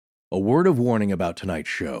A word of warning about tonight's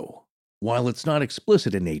show. While it's not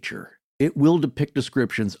explicit in nature, it will depict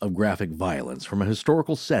descriptions of graphic violence from a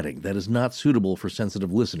historical setting that is not suitable for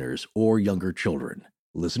sensitive listeners or younger children.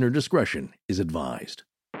 Listener discretion is advised.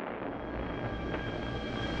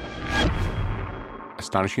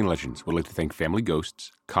 Astonishing Legends would like to thank Family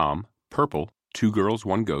Ghosts, Calm, Purple, Two Girls,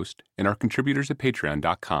 One Ghost, and our contributors at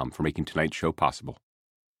patreon.com for making tonight's show possible.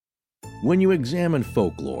 When you examine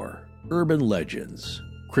folklore, urban legends,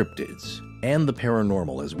 cryptids, and the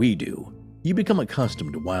paranormal as we do, you become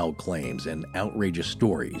accustomed to wild claims and outrageous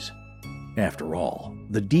stories. After all,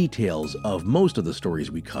 the details of most of the stories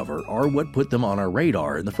we cover are what put them on our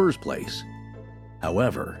radar in the first place.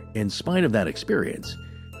 However, in spite of that experience,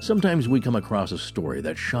 sometimes we come across a story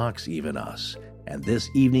that shocks even us, and this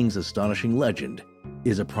evening's astonishing legend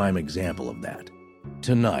is a prime example of that.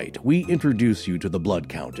 Tonight, we introduce you to the Blood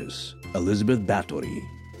Countess, Elizabeth Báthory,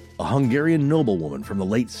 a Hungarian noblewoman from the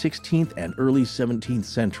late 16th and early 17th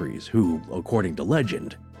centuries who, according to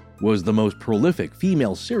legend, was the most prolific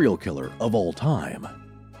female serial killer of all time.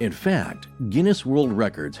 In fact, Guinness World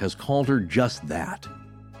Records has called her just that.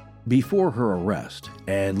 Before her arrest,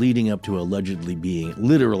 and leading up to allegedly being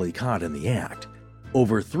literally caught in the act,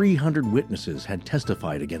 over 300 witnesses had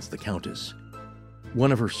testified against the Countess.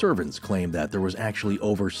 One of her servants claimed that there was actually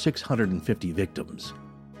over 650 victims.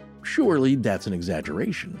 Surely that's an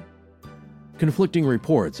exaggeration. Conflicting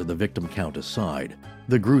reports of the victim count aside,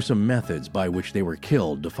 the gruesome methods by which they were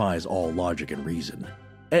killed defies all logic and reason,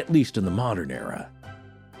 at least in the modern era.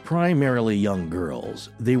 Primarily young girls,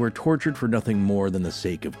 they were tortured for nothing more than the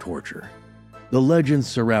sake of torture. The legends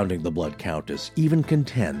surrounding the Blood Countess even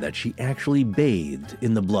contend that she actually bathed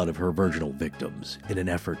in the blood of her virginal victims in an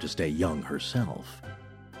effort to stay young herself.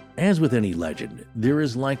 As with any legend, there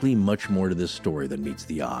is likely much more to this story than meets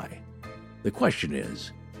the eye. The question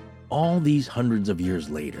is, all these hundreds of years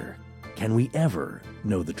later, can we ever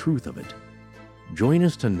know the truth of it? Join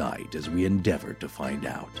us tonight as we endeavor to find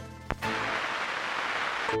out.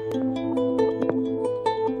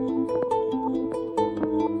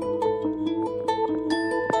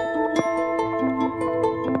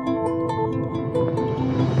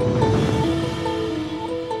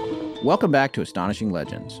 Welcome back to Astonishing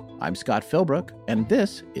Legends. I'm Scott Philbrook, and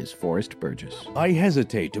this is Forrest Burgess. I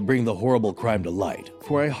hesitate to bring the horrible crime to light,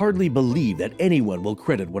 for I hardly believe that anyone will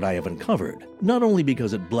credit what I have uncovered, not only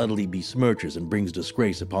because it bloodily besmirches and brings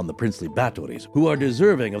disgrace upon the princely Báthorys, who are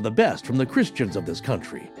deserving of the best from the Christians of this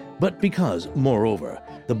country, but because, moreover,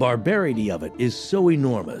 the barbarity of it is so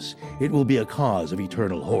enormous, it will be a cause of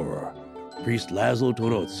eternal horror. Priest Laszlo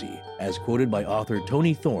Torozzi, as quoted by author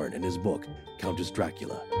Tony Thorne in his book, Countess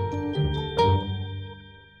Dracula.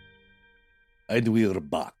 And we're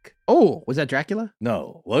back. Oh, was that Dracula?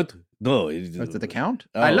 No, what? No. Was it the Count?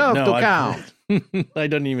 Oh, I love no, to count. I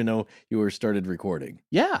didn't even know you were started recording.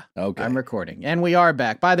 Yeah, Okay. I'm recording. And we are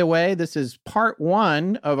back. By the way, this is part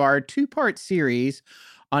one of our two-part series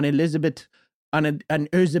on Elizabeth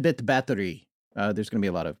Báthory. There's going to be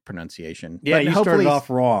a lot of pronunciation. Yeah, but you started off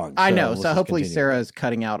wrong. I know. let's So just hopefully continue. Sarah's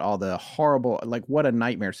cutting out all the horrible, what a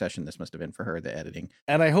nightmare session this must have been for her, the editing.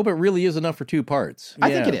 And I hope it really is enough for two parts. I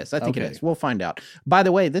think it is. I think it is. We'll find out. By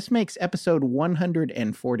the way, this makes episode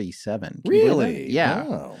 147. Can you believe Really? that? Yeah.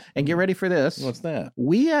 Oh. And get ready for this. What's that?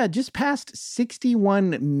 We just passed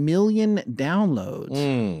 61 million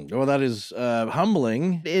downloads. Well, that is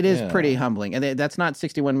humbling. It is pretty humbling. And that's not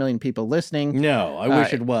 61 million people listening. No, I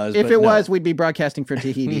wish it was. If but it no. was, we'd be broadcasting for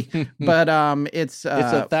Tahiti. But it's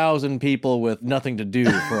 1,000 people with nothing to do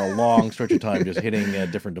for a long stretch of time, just hitting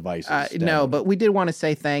different devices. No, but we did want to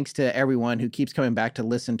say thanks to everyone who keeps coming back to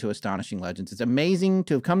listen to Astonishing Legends. It's amazing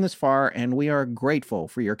to have come this far, and we are grateful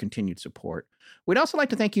for your continued support. We'd also like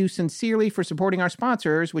to thank you sincerely for supporting our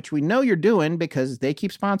sponsors, which we know you're doing because they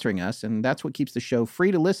keep sponsoring us, and that's what keeps the show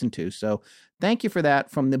free to listen to. So thank you for that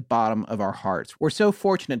from the bottom of our hearts. We're so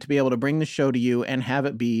fortunate to be able to bring the show to you and have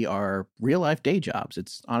it be our real-life day jobs.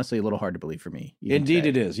 It's honestly a little hard to believe for me. Indeed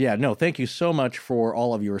it is. Yeah, no, thank you so much for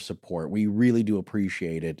all of your support. We really do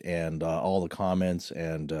appreciate it, and all the comments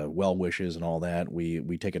and well wishes and all that.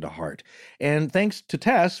 We take it to heart. And thanks to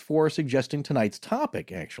Tess for suggesting tonight's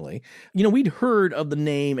topic, actually. You know, we'd heard of the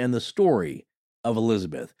name and the story of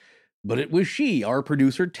Elizabeth, but it was she, our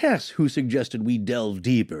producer Tess, who suggested we delve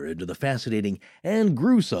deeper into the fascinating and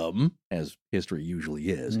gruesome, as history usually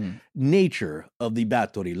is, nature of the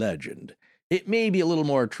Báthory legend. It may be a little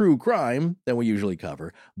more true crime than we usually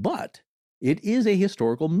cover, but it is a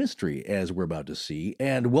historical mystery, as we're about to see,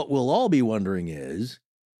 and what we'll all be wondering is,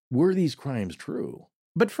 were these crimes true?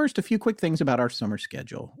 But first, a few quick things about our summer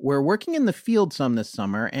schedule. We're working in the field some this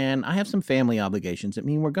summer, and I have some family obligations that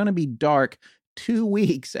mean we're going to be dark 2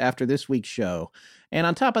 weeks after this week's show. And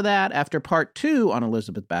on top of that, after part 2 on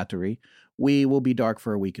Elizabeth Báthory, we will be dark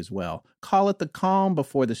for a week as well. Call it the calm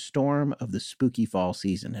before the storm of the spooky fall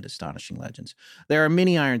season at Astonishing Legends. There are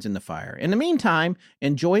many irons in the fire. In the meantime,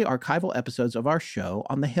 enjoy archival episodes of our show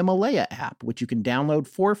on the Himalaya app, which you can download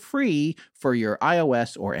for free for your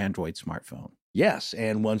iOS or Android smartphone. Yes,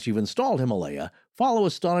 and once you've installed Himalaya, follow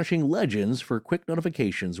Astonishing Legends for quick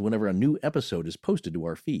notifications whenever a new episode is posted to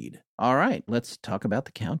our feed. All right, let's talk about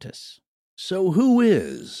the Countess. So who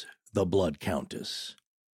is the Blood Countess?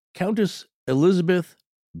 Countess Elizabeth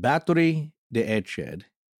Báthory de Eched.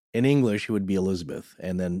 In English, it would be Elizabeth,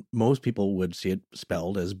 and then most people would see it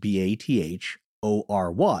spelled as Báthory,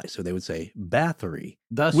 so they would say Báthory.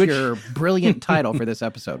 Thus your brilliant title for this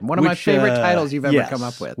episode. One of my favorite titles you've ever come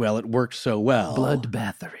up with. Well, it works so well. Blood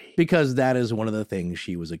Báthory. Because that is one of the things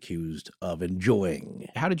she was accused of enjoying.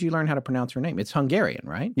 How did you learn how to pronounce her name? It's Hungarian,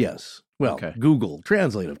 right? Yes. Well, okay. Google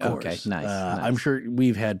Translate, of course. Okay, nice. I'm sure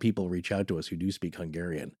we've had people reach out to us who do speak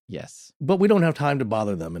Hungarian. Yes. But we don't have time to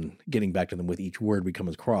bother them and getting back to them with each word we come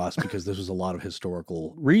across because this was a lot of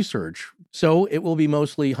historical research. So it will be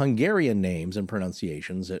mostly Hungarian names and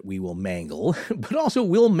pronunciations that we will mangle, but also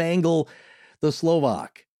we'll mangle the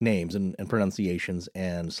Slovak names and pronunciations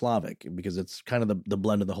and Slavic because it's kind of the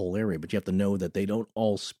blend of the whole area. But you have to know that they don't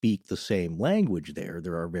all speak the same language there.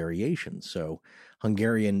 There are variations. So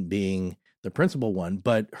Hungarian being the principal one,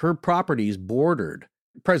 but her properties bordered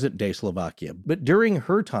present-day Slovakia. But during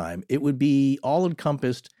her time, it would be all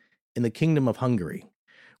encompassed in the Kingdom of Hungary.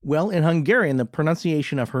 Well, in Hungarian, the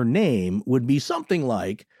pronunciation of her name would be something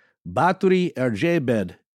like Báthory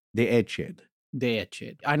Erzsébet de Eched. De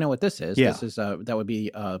Eched. I know what this is. Yeah. This is that would be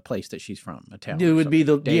a place that she's from, a town. It would be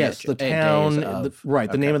the Eched. town, Okay.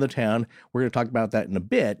 the name of the town. We're going to talk about that in a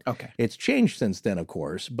bit. Okay. It's changed since then, of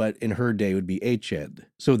course, but in her day it would be Eched.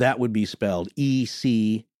 So that would be spelled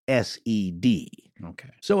Ecsed. Okay.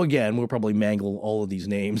 So again, we'll probably mangle all of these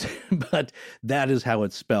names, but that is how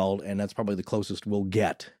it's spelled, and that's probably the closest we'll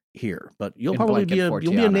get here. But you'll probably be a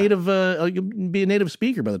native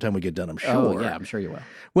speaker by the time we get done, I'm sure. Oh, yeah, I'm sure you will.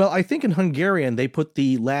 Well, I think in Hungarian they put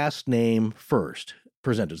the last name first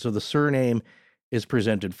presented. So the surname is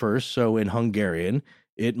presented first. So in Hungarian,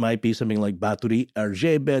 it might be something like Báthory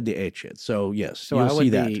Erzsébet de Eched. So yes, so you'll I would see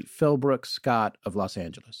be that. Phil Brooks Scott of Los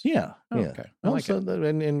Angeles. Yeah. Oh, yeah. okay. I like Also,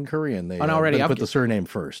 in Korean, they put the surname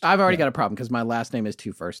first. I've already got a problem because my last name is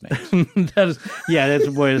 2 first names. This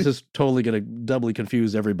is totally going to doubly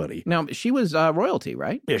confuse everybody. Now, she was royalty,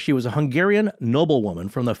 right? Yeah, she was a Hungarian noblewoman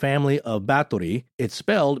from the family of Báthory. It's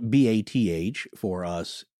spelled Bath for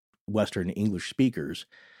us Western English speakers,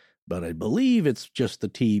 but I believe it's just the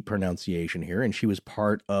T pronunciation here, and she was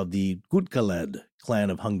part of the Gutkeled clan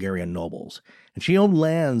of Hungarian nobles. And she owned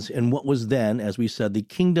lands in what was then, as we said, the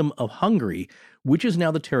Kingdom of Hungary, which is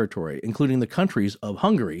now the territory, including the countries of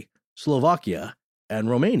Hungary, Slovakia, and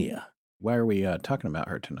Romania. Why are we talking about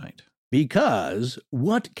her tonight? Because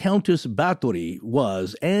what Countess Báthory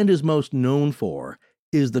was and is most known for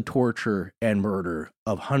is the torture and murder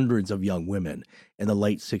of hundreds of young women in the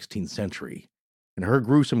late 16th century. And her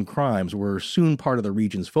gruesome crimes were soon part of the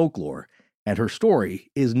region's folklore, and her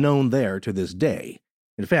story is known there to this day.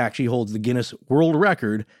 In fact, she holds the Guinness World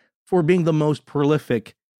Record for being the most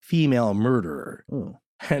prolific female murderer. Oh.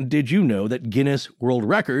 And did you know that Guinness World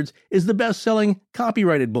Records is the best-selling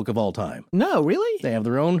copyrighted book of all time? No, really? They have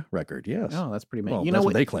their own record, yes. Oh, that's pretty amazing. Well, that's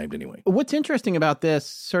what they claimed anyway. What's interesting about this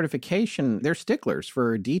certification, they're sticklers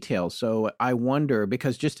for details. So I wonder,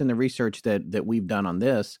 because just in the research that we've done on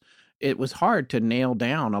this, it was hard to nail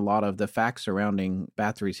down a lot of the facts surrounding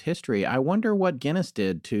Báthory's history. I wonder what Guinness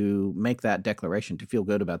did to make that declaration, to feel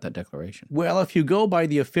good about that declaration. Well, if you go by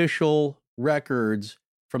the official records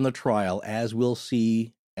from the trial, as we'll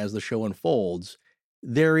see as the show unfolds,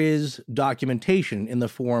 there is documentation in the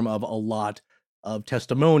form of a lot of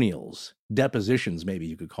testimonials, depositions, maybe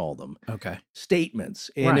you could call them. Okay. Statements.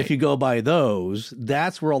 And if you go by those,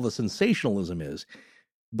 that's where all the sensationalism is.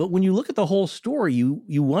 But when you look at the whole story,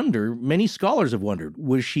 you wonder, many scholars have wondered,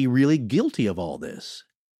 was she really guilty of all this?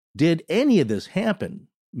 Did any of this happen?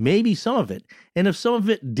 Maybe some of it. And if some of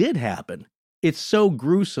it did happen, it's so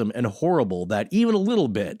gruesome and horrible that even a little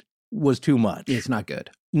bit was too much. It's not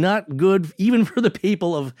good. Not good even for the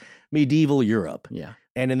people of medieval Europe. Yeah.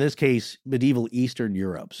 And in this case, medieval Eastern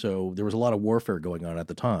Europe. So there was a lot of warfare going on at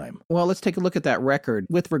the time. Well, let's take a look at that record.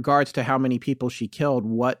 With regards to how many people she killed,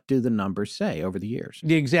 what do the numbers say over the years?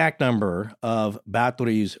 The exact number of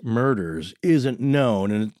Báthory's murders isn't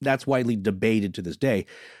known, and that's widely debated to this day.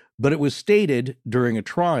 But it was stated during a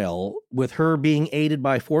trial with her being aided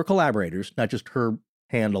by 4 collaborators, not just her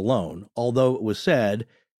hand alone, although it was said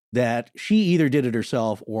that she either did it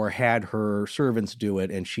herself or had her servants do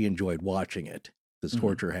it, and she enjoyed watching it, this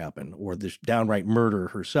torture happen, or this downright murder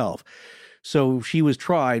herself. So she was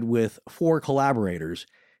tried with 4 collaborators,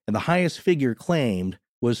 and the highest figure claimed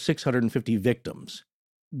was 650 victims.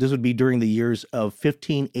 This would be during the years of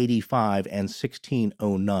 1585 and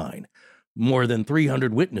 1609. More than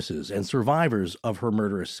 300 witnesses and survivors of her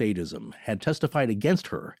murderous sadism had testified against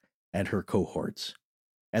her and her cohorts.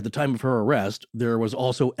 At the time of her arrest, there was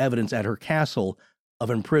also evidence at her castle of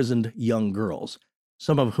imprisoned young girls,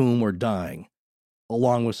 some of whom were dying,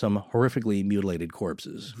 along with some horrifically mutilated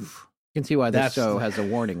corpses. You can see why this show has a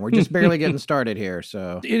warning. We're just barely getting started here,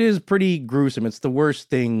 so... It is pretty gruesome. It's the worst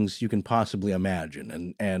things you can possibly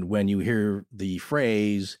imagine. And when you hear the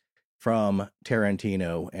phrase from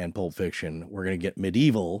Tarantino and Pulp Fiction, we're going to get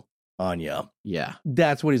medieval on you. Yeah.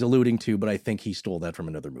 That's what he's alluding to, but I think he stole that from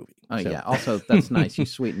another movie. Oh, yeah. Also, that's nice. You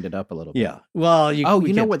sweetened it up a little bit. Yeah. Well, you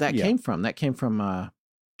know where that came from? That came from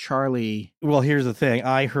Charlie... Well, here's the thing.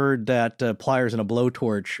 I heard that Pliers and a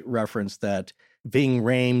Blowtorch reference that Ving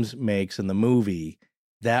Rhames makes in the movie,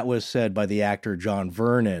 that was said by the actor John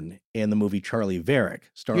Vernon in the movie Charlie Varick.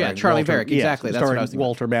 Charlie Varick, exactly. That's what I was thinking.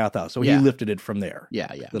 Walter Matthau. So he lifted it from there.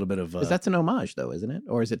 Yeah, yeah. A little bit of... that's an homage, though, isn't it?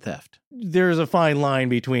 Or is it theft? There's a fine line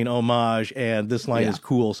between homage and this line is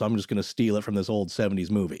cool, so I'm just going to steal it from this old 70s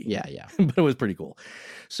movie. Yeah, yeah. But it was pretty cool.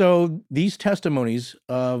 So these testimonies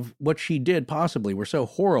of what she did possibly were so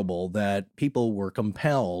horrible that people were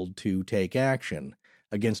compelled to take action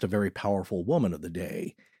against a very powerful woman of the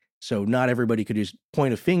day. So not everybody could just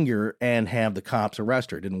point a finger and have the cops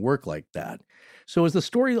arrest her. It didn't work like that. So as the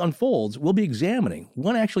story unfolds, we'll be examining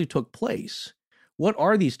what actually took place. What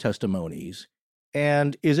are these testimonies?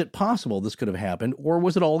 And is it possible this could have happened, or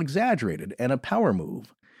was it all exaggerated and a power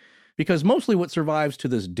move? Because mostly what survives to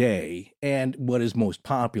this day, and what is most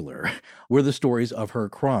popular, were the stories of her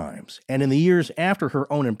crimes. And in the years after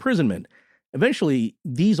her own imprisonment, eventually,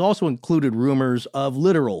 these also included rumors of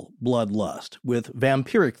literal bloodlust with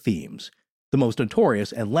vampiric themes, the most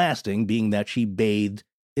notorious and lasting being that she bathed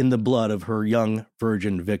in the blood of her young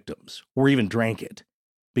virgin victims, or even drank it,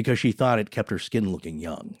 because she thought it kept her skin looking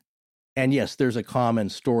young. And yes, there's a common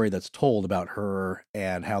story that's told about her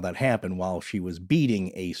and how that happened while she was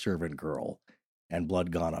beating a servant girl and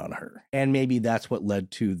blood got on her. And maybe that's what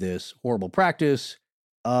led to this horrible practice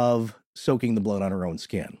of soaking the blood on her own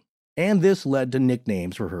skin. And this led to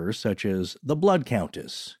nicknames for her, such as the Blood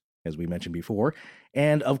Countess, as we mentioned before,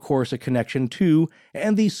 and of course a connection to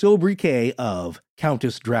and the sobriquet of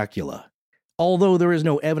Countess Dracula. Although there is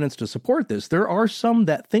no evidence to support this, there are some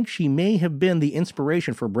that think she may have been the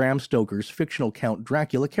inspiration for Bram Stoker's fictional Count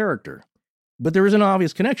Dracula character. But there is an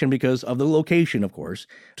obvious connection because of the location, of course,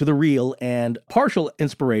 to the real and partial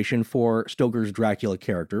inspiration for Stoker's Dracula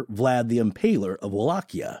character, Vlad the Impaler of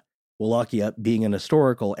Wallachia. Wallachia being an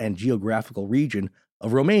historical and geographical region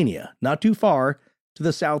of Romania, not too far to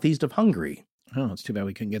the southeast of Hungary. Oh, it's too bad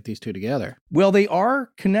we couldn't get these two together. Well, they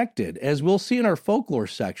are connected. As we'll see in our folklore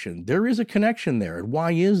section, there is a connection there. And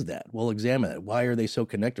why is that? We'll examine it. Why are they so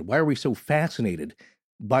connected? Why are we so fascinated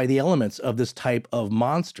by the elements of this type of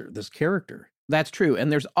monster, this character? That's true. And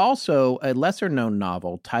there's also a lesser-known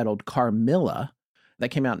novel titled Carmilla that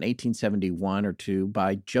came out in 1871 or two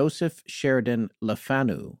by Joseph Sheridan Le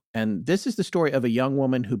Fanu. And this is the story of a young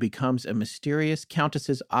woman who becomes a mysterious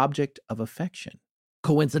countess's object of affection.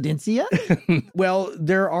 Coincidencia? Well,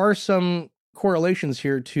 there are some correlations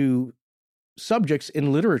here to subjects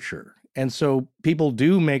in literature. And so people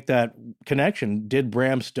do make that connection. Did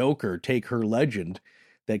Bram Stoker take her legend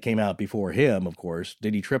that came out before him, of course?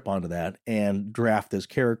 Did he trip onto that and draft this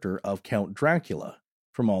character of Count Dracula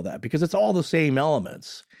from all that? Because it's all the same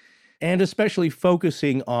elements. And especially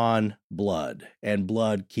focusing on blood and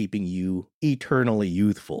blood keeping you eternally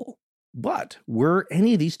youthful. But were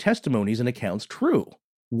any of these testimonies and accounts true?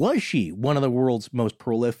 Was she one of the world's most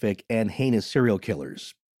prolific and heinous serial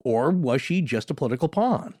killers? Or was she just a political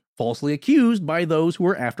pawn, falsely accused by those who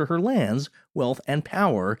were after her lands, wealth, and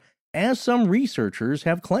power, as some researchers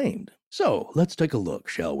have claimed? So let's take a look,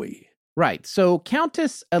 shall we? Right. So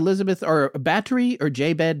Countess Elizabeth, or Báthory, or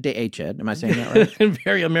Jabed de Ached. Am I saying that right?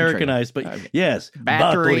 Very Americanized, but yes.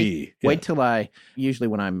 Báthory. Yeah. Wait till usually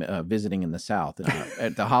when I'm visiting in the South,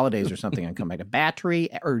 at the holidays or something, I come back to Báthory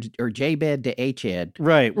or Jabed de Ached.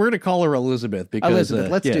 Right. We're going to call her Elizabeth. Because,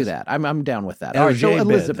 Elizabeth. Let's do that. I'm down with that. All right, so Jabed,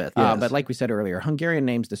 Elizabeth. yes. But like we said earlier, Hungarian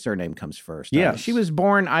names, the surname comes first. Yes. She was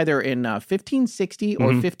born either in 1560 or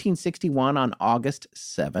 1561 on August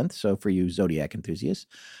 7th. So for you Zodiac enthusiasts.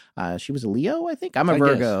 She was a Leo, I think. I'm a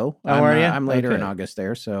Virgo. How are you? I'm later in August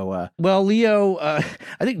there. So, well, Leo, I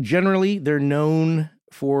think generally they're known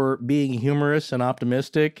for being humorous and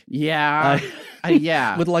optimistic. Yeah.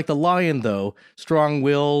 Yeah. With like the lion, though,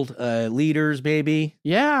 strong-willed leaders, maybe.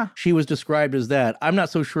 Yeah. She was described as that. I'm not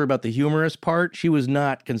so sure about the humorous part. She was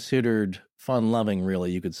not considered fun-loving,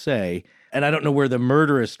 really, you could say. And I don't know where the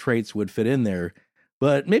murderous traits would fit in there.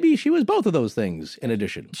 But maybe she was both of those things in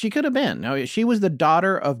addition. She could have been. No, she was the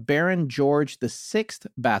daughter of Baron George VI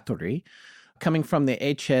Báthory, coming from the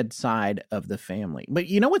Eched side of the family. But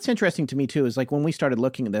you know what's interesting to me, too, is like when we started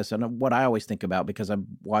looking at this, and what I always think about, because I'm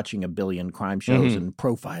watching a billion crime shows and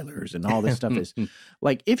profilers and all this stuff, is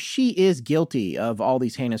like, if she is guilty of all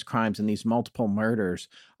these heinous crimes and these multiple murders,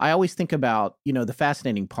 I always think about, the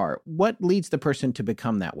fascinating part. What leads the person to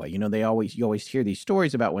become that way? You always hear these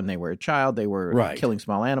stories about when they were a child, they were killing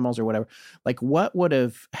small animals or whatever. Like, what would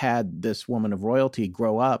have had this woman of royalty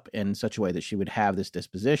grow up in such a way that she would have this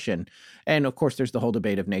disposition? And of course, there's the whole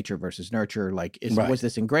debate of nature versus nurture. Like, was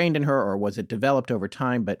this ingrained in her or was it developed over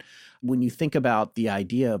time? But when you think about the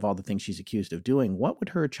idea of all the things she's accused of doing, what would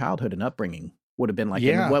her childhood and upbringing would have been like?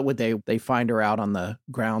 Yeah. And what would they find her out on the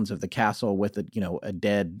grounds of the castle with a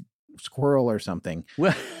dead squirrel or something?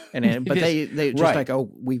 Well, but they just like,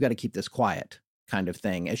 oh, we've got to keep this quiet kind of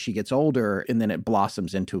thing as she gets older, and then it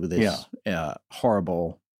blossoms into this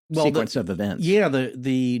horrible sequence of events. Yeah,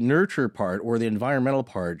 the nurture part or the environmental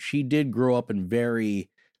part, she did grow up in very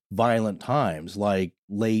violent times, like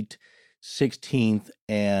late 16th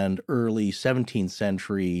and early 17th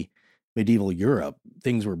century medieval Europe.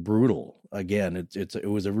 Things were brutal. Again, it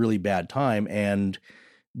was a really bad time, and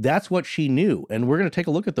that's what she knew. And we're going to take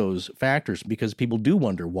a look at those factors because people do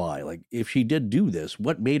wonder why. Like, if she did do this,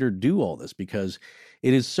 what made her do all this? Because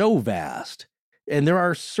it is so vast. And there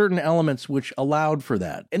are certain elements which allowed for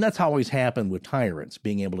that. And that's how always happened with tyrants,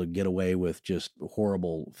 being able to get away with just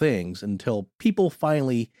horrible things until people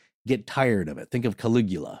finally get tired of it. Think of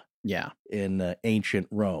Caligula. Yeah. In ancient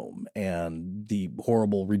Rome and the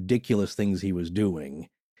horrible, ridiculous things he was doing.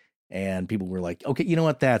 And people were like, okay, you know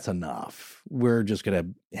what? That's enough. We're just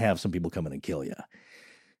going to have some people come in and kill you.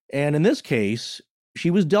 And in this case, she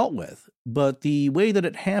was dealt with. But the way that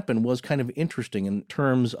it happened was kind of interesting in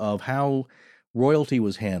terms of how royalty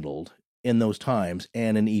was handled in those times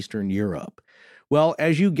and in Eastern Europe. Well,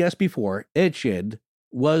 as you guessed before, Eched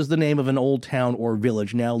was the name of an old town or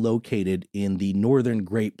village now located in the northern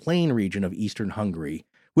Great Plain region of eastern Hungary,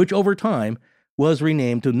 which over time was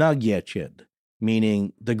renamed to Nagyeched,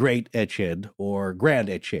 meaning the Great Eched or Grand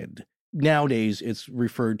Eched. Nowadays, it's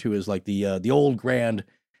referred to as like the old grand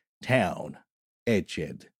town,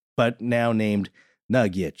 Eched, but now named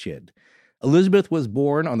Nagyeched. Elizabeth was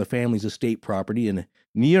born on the family's estate property in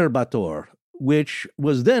Nyírbátor, which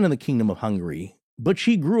was then in the Kingdom of Hungary, but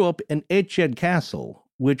she grew up in Eched Castle,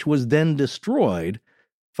 which was then destroyed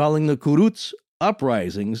following the Kuruc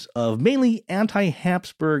uprisings of mainly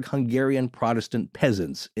anti-Habsburg Hungarian Protestant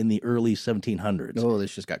peasants in the early 1700s. Oh,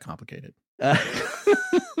 this just got complicated.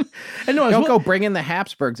 I know. Don't go bringing the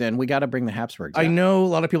Habsburgs in. We got to bring the Habsburgs in. I know a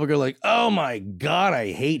lot of people go like, oh my God,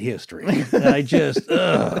 I hate history. I just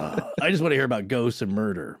want to hear about ghosts and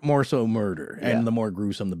murder, more so murder. And the more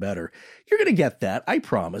gruesome, the better. You're going to get that, I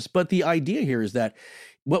promise. But the idea here is that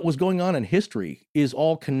what was going on in history is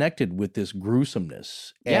all connected with this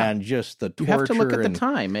gruesomeness and just the torture. You have to look at the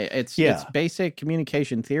time. It's basic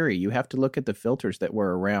communication theory. You have to look at the filters that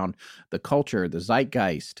were around the culture, the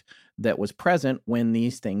zeitgeist that was present when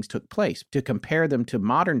these things took place. To compare them to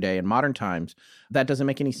modern day and modern times, that doesn't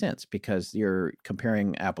make any sense because you're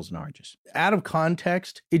comparing apples and oranges. Out of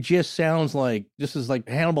context, it just sounds like this is like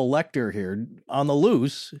Hannibal Lecter here on the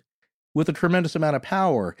loose with a tremendous amount of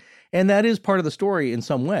power. And that is part of the story in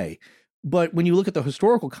some way. But when you look at the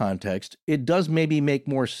historical context, it does maybe make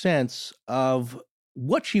more sense of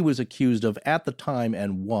what she was accused of at the time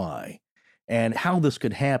and why, and how this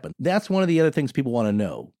could happen. That's one of the other things people want to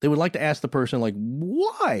know. They would like to ask the person, like,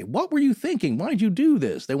 why? What were you thinking? Why did you do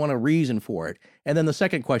this? They want a reason for it. And then the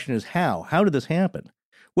second question is how? How did this happen?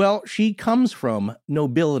 Well, she comes from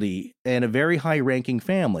nobility and a very high-ranking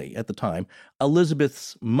family at the time.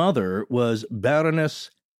 Elizabeth's mother was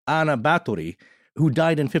Baroness Anna Báthory, who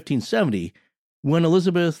died in 1570 when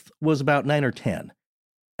Elizabeth was about 9 or 10.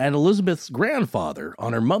 And Elizabeth's grandfather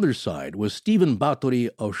on her mother's side was Stephen Báthory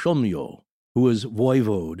of Szomjó, who was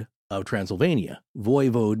voivode of Transylvania,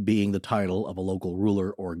 voivode being the title of a local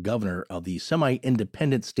ruler or governor of the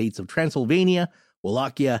semi-independent states of Transylvania,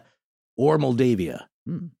 Wallachia, or Moldavia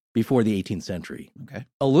before the 18th century. Okay.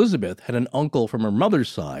 Elizabeth had an uncle from her mother's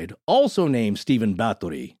side, also named Stephen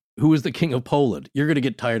Báthory, Who was the king of Poland? You're going to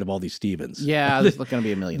get tired of all these Stevens. Yeah, there's going to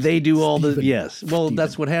be a million. They do all Stephen. the, yes. Well, Stephen.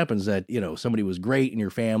 that's what happens, that, somebody was great in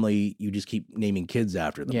your family, you just keep naming kids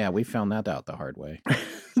after them. Yeah, we found that out the hard way.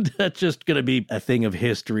 That's just going to be a thing of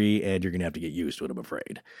history, and you're going to have to get used to it, I'm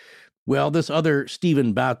afraid. Well, this other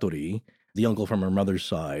Stephen Báthory, the uncle from her mother's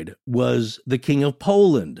side, was the king of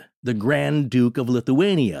Poland, the Grand Duke of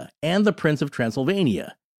Lithuania, and the Prince of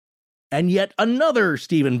Transylvania. And yet another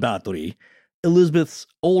Stephen Báthory, Elizabeth's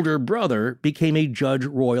older brother, became a Judge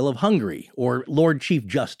Royal of Hungary, or Lord Chief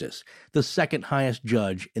Justice, the second highest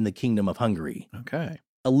judge in the Kingdom of Hungary. Okay.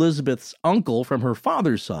 Elizabeth's uncle from her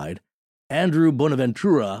father's side, Andrew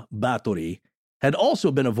Bonaventura Báthory, had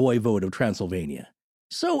also been a voivode of Transylvania.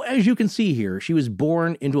 So, as you can see here, she was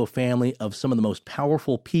born into a family of some of the most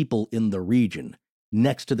powerful people in the region,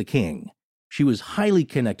 next to the king. She was highly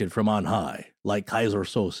connected from on high, like Kaiser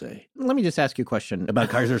Sose. Let me just ask you a question. About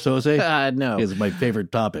Kaiser Sose? No. Is my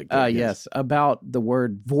favorite topic. Yes, about the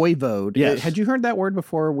word voivode. Yes. Had you heard that word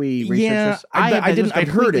before we researched this? I didn't. I'd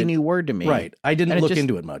heard it. New word to me. Right. I didn't look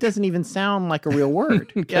into it much. It doesn't even sound like a real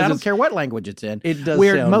word. I don't care what language it's in. It does.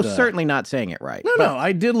 We're sound, most certainly not saying it right. No.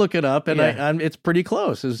 I did look it up, and it's pretty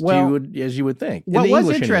close as you would think. What was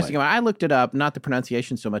interesting about it, I looked it up, not the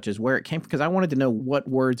pronunciation so much as where it came from, because I wanted to know what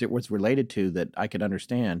words it was related to that I could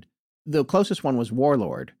understand. The closest one was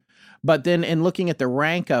warlord. But then in looking at the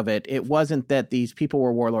rank of it, it wasn't that these people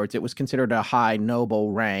were warlords. It was considered a high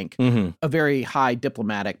noble rank, a very high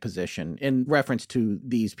diplomatic position in reference to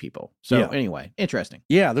these people. So anyway, interesting.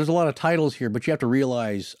 Yeah, there's a lot of titles here, but you have to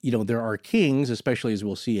realize, there are kings, especially as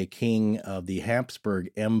we'll see a king of the Habsburg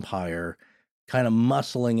Empire kind of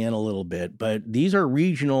muscling in a little bit. But these are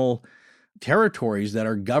regional territories that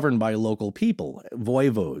are governed by local people,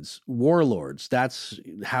 voivodes, warlords. That's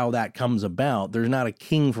how that comes about. There's not a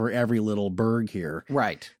king for every little burg here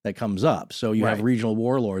that comes up. So you have regional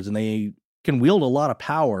warlords, and they can wield a lot of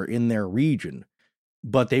power in their region,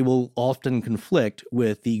 but they will often conflict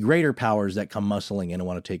with the greater powers that come muscling in and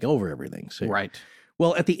want to take over everything. So,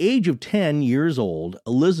 well, at the age of 10 years old,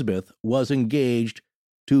 Elizabeth was engaged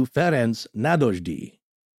to Ferenc Nadojdi,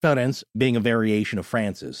 Ferenc being a variation of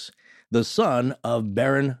Francis, the son of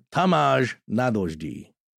Baron Tamás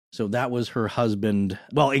Nadojdi. So that was her husband,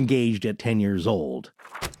 engaged at 10 years old.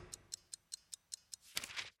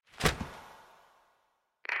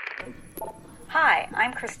 Hi,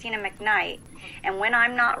 I'm Christina McKnight, and when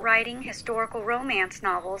I'm not writing historical romance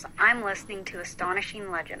novels, I'm listening to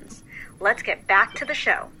Astonishing Legends. Let's get back to the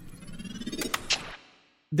show.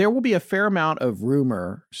 There will be a fair amount of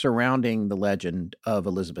rumor surrounding the legend of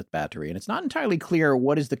Elizabeth Báthory, and it's not entirely clear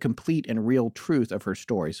what is the complete and real truth of her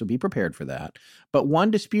story, so be prepared for that. But one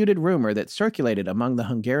disputed rumor that circulated among the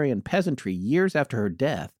Hungarian peasantry years after her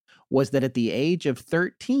death was that at the age of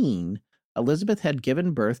 13, Elizabeth had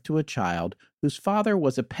given birth to a child whose father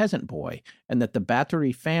was a peasant boy, and that the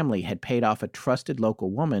Báthory family had paid off a trusted local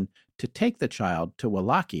woman to take the child to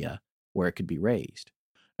Wallachia, where it could be raised.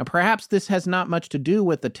 Now, perhaps this has not much to do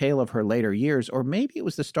with the tale of her later years, or maybe it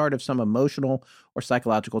was the start of some emotional or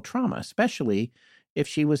psychological trauma, especially if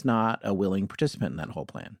she was not a willing participant in that whole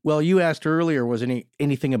plan. Well, you asked earlier, was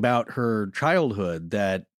anything about her childhood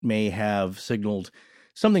that may have signaled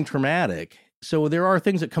something traumatic? So there are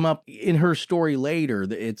things that come up in her story later.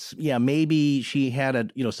 It's, maybe she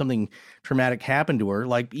had something traumatic happen to her,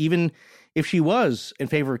 like even if she was in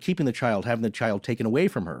favor of keeping the child, having the child taken away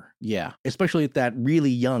from her. Yeah. Especially at that really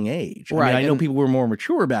young age. Right. I know people were more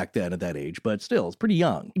mature back then at that age, but still, it's pretty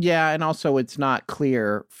young. Yeah, and also it's not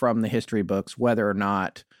clear from the history books whether or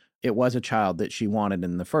not it was a child that she wanted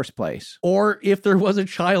in the first place. Or if there was a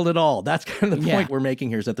child at all. That's kind of the point we're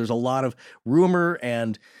making here, is that there's a lot of rumor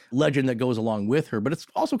and legend that goes along with her, but it's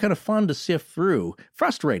also kind of fun to sift through.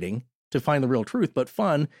 Frustrating to find the real truth, but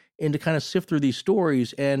fun, and to kind of sift through these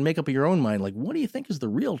stories and make up your own mind, like, what do you think is the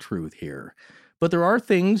real truth here? But there are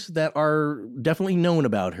things that are definitely known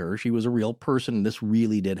about her. She was a real person. This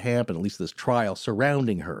really did happen. At least this trial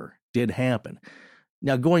surrounding her did happen.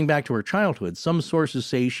 Now, going back to her childhood, some sources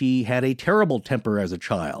say she had a terrible temper as a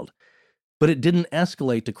child, but it didn't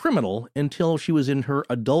escalate to criminal until she was in her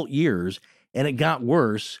adult years, and it got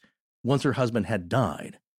worse once her husband had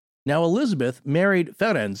died. Now, Elizabeth married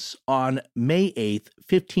Ferenc on May 8th,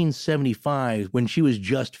 1575, when she was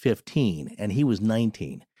just 15, and he was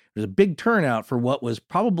 19. There's a big turnout for what was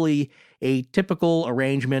probably a typical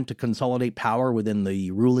arrangement to consolidate power within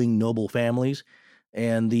the ruling noble families.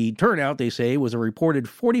 And the turnout, they say, was a reported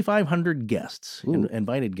 4,500 guests,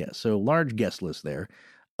 invited guests, so large guest list there.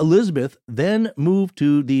 Elizabeth then moved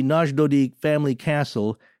to the Najdodi family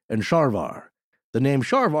castle in Sharvar. The name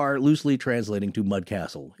Sharvar loosely translating to mud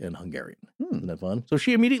castle in Hungarian. Isn't that fun? So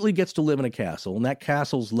she immediately gets to live in a castle, and that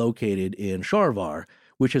castle's located in Sharvar,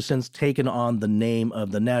 which has since taken on the name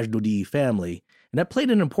of the Najdodi family, and that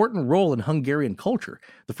played an important role in Hungarian culture.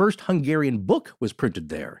 The first Hungarian book was printed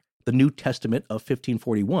there, the New Testament of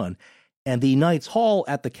 1541, and the Knight's Hall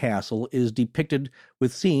at the castle is depicted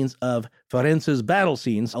with scenes of Ferencz's battle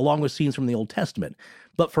scenes, along with scenes from the Old Testament.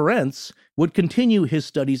 But Ferenc would continue his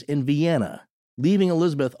studies in Vienna, leaving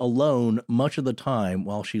Elizabeth alone much of the time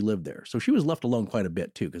while she lived there. So she was left alone quite a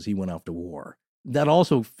bit, too, because he went off to war. That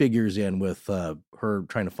also figures in with her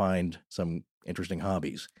trying to find some interesting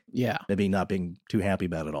hobbies. Yeah. Maybe not being too happy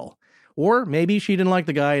about it all. Or maybe she didn't like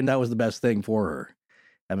the guy and that was the best thing for her,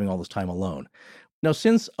 having all this time alone. Now,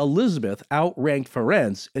 since Elizabeth outranked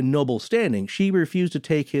Ferenc in noble standing, she refused to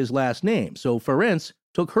take his last name. So Ferenc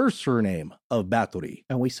took her surname of Báthory.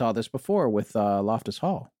 And we saw this before with Loftus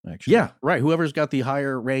Hall, actually. Yeah, right. Whoever's got the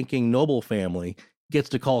higher-ranking noble family gets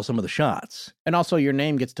to call some of the shots. And also your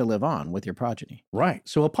name gets to live on with your progeny. Right.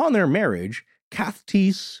 So upon their marriage,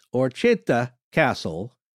 Kathtis or Cheta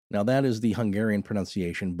Castle, now that is the Hungarian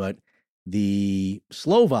pronunciation, but the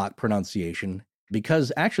Slovak pronunciation,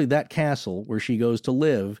 because actually that castle where she goes to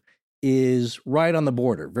live is right on the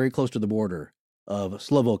border, very close to the border of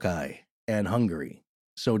Slovakia and Hungary.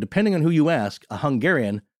 So depending on who you ask, a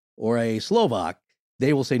Hungarian or a Slovak,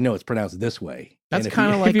 they will say, no, it's pronounced this way. That's And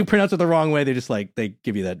kind of like... if you pronounce it the wrong way, they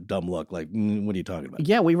give you that dumb look, like, what are you talking about?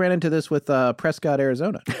 Yeah, we ran into this with Prescott,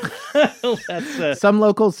 Arizona. That's, Some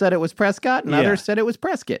locals said it was Prescott, and others said it was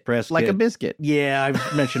Prescott. Like a biscuit. Yeah,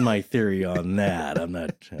 I've mentioned my theory on that. I'm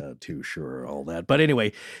not too sure all that. But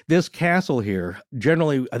anyway, this castle here,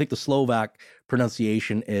 generally, I think the Slovak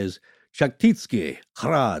pronunciation is Čaktitsky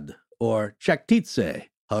Hrad or Čaktice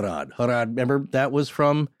Hrad. Hrad, remember, that was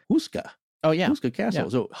from Huska. Oh, yeah. Huska Castle. Yeah.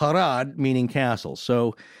 So Hrad meaning castle.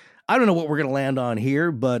 So I don't know what we're going to land on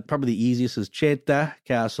here, but probably the easiest is Cheta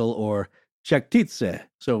Castle or Čaktice.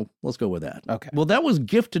 So let's go with that. Okay. Well, that was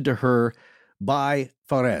gifted to her by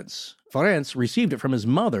Ferenc. Ferenc received it from his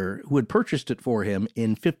mother, who had purchased it for him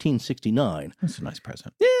in 1569. That's a nice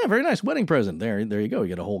present. Yeah, very nice wedding present. There you go. You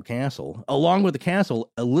get a whole castle. Along with the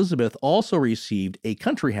castle, Elizabeth also received a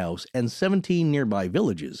country house and 17 nearby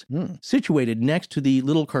villages, situated next to the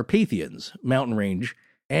Little Carpathians mountain range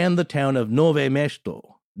and the town of Nové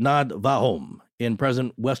Mesto nad Váhom in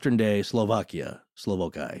present western-day Slovakia.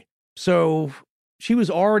 So she was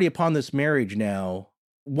already upon this marriage now,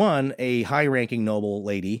 one, a high-ranking noble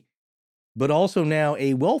lady, but also now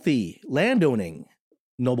a wealthy, landowning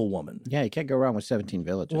noblewoman. Yeah, you can't go wrong with 17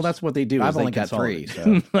 villages. Well, that's what they do. I've only got 3.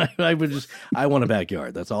 So. I want a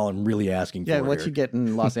backyard. That's all I'm really asking for. Yeah, what here. you get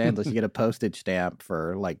in Los Angeles, you get a postage stamp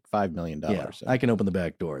for like $5 million. Yeah, so. I can open the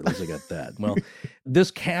back door. At least I got that. Well,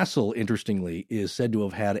 this castle, interestingly, is said to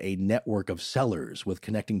have had a network of cellars with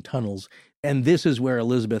connecting tunnels. And this is where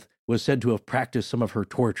Elizabeth was said to have practiced some of her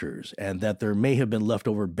tortures, and that there may have been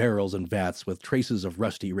leftover barrels and vats with traces of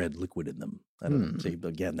rusty red liquid in them. I don't know. See,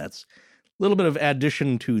 again, that's a little bit of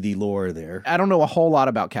addition to the lore there. I don't know a whole lot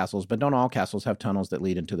about castles, but don't all castles have tunnels that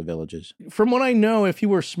lead into the villages? From what I know, if you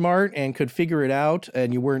were smart and could figure it out,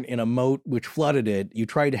 and you weren't in a moat which flooded it, you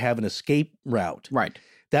tried to have an escape route. Right.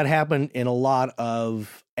 That happened in a lot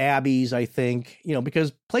of abbeys, I think,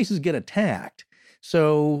 because places get attacked.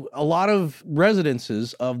 So a lot of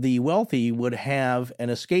residences of the wealthy would have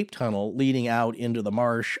an escape tunnel leading out into the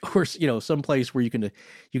marsh or, some place where you could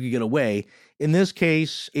get away. In this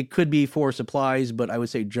case, it could be for supplies, but I would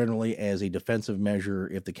say generally as a defensive measure,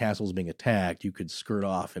 if the castle's being attacked, you could skirt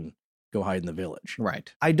off and go hide in the village.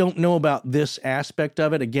 Right. I don't know about this aspect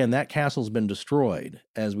of it. Again, that castle's been destroyed,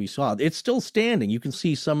 as we saw. It's still standing. You can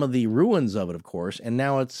see some of the ruins of it, of course, and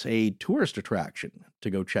now it's a tourist attraction to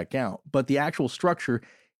go check out. But the actual structure,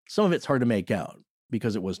 some of it's hard to make out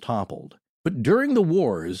because it was toppled. But during the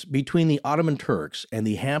wars between the Ottoman Turks and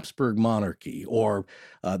the Habsburg monarchy, or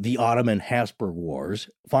the Ottoman-Habsburg Wars,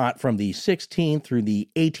 fought from the 16th through the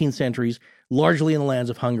 18th centuries, largely in the lands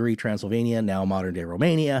of Hungary, Transylvania, now modern-day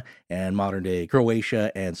Romania, and modern-day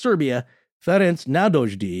Croatia and Serbia, Ferenc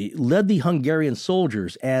Nadojdi led the Hungarian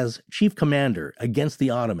soldiers as chief commander against the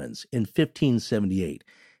Ottomans in 1578,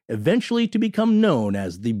 eventually to become known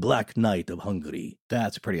as the Black Knight of Hungary.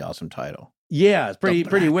 That's a pretty awesome title. Yeah, it's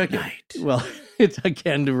pretty wicked. Knight. Well, it's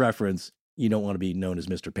again to reference, you don't want to be known as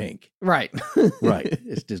Mr. Pink. Right. Right.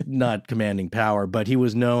 It's just not commanding power, but he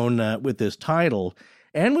was known with this title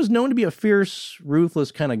and was known to be a fierce,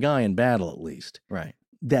 ruthless kind of guy in battle, at least. Right.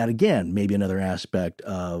 That, again, maybe another aspect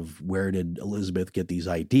of where did Elizabeth get these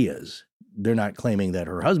ideas. They're not claiming that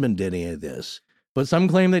her husband did any of this, But some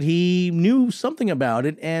claim that he knew something about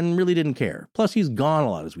it and really didn't care. Plus, he's gone a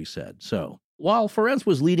lot, as we said. So, while Ferenc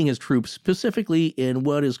was leading his troops specifically in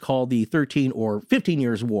what is called the 13 or 15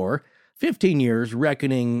 Years' War, 15 years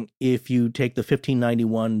reckoning if you take the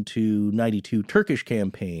 1591 to 92 Turkish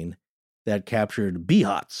campaign that captured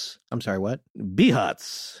Bihac. I'm sorry, what?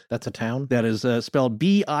 Bihac. That's a town? That is spelled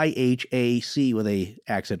Bihac with a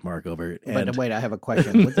accent mark over it. But wait, I have a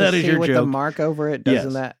question. With that is your with joke. The mark over it,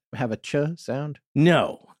 doesn't Yes. that have a ch sound?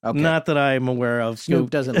 No, Okay. not that I'm aware of.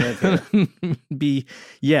 Snoop doesn't live here.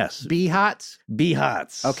 Yes. Bihac?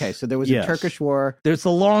 Bihac. Okay, so there was Yes. a Turkish war. There's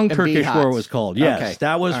the long and Turkish Bihac. War it was called. Yes, Okay.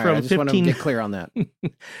 that was All right, from I just want to 15... get clear on that.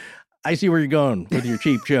 I see where you're going with your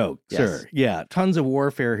cheap joke, Yes. sir. Yeah, tons of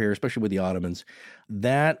warfare here, especially with the Ottomans.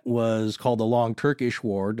 That was called the Long Turkish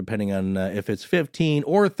War, depending on if it's 15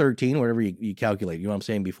 or 13, whatever you calculate. You know what I'm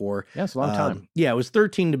saying before? Yeah, it's a long time. Yeah, it was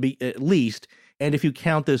 13 to be at least. And if you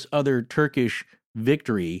count this other Turkish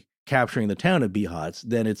victory capturing the town of Bihac,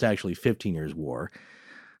 then it's actually 15 Years' War.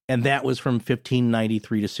 And that was from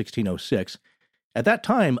 1593 to 1606. At that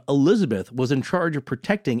time, Elizabeth was in charge of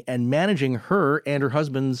protecting and managing her and her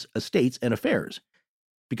husband's estates and affairs,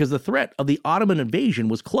 because the threat of the Ottoman invasion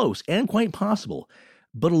was close and quite possible.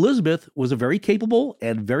 But Elizabeth was a very capable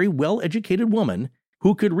and very well-educated woman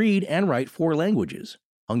who could read and write 4 languages: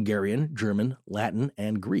 Hungarian, German, Latin,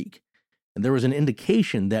 and Greek. And there was an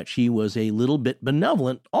indication that she was a little bit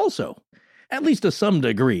benevolent also, at least to some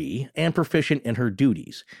degree, and proficient in her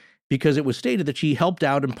duties, because it was stated that she helped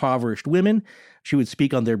out impoverished women, she would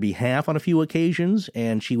speak on their behalf on a few occasions,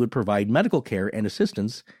 and she would provide medical care and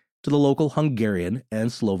assistance to the local Hungarian and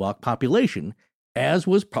Slovak population, as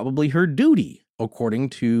was probably her duty, according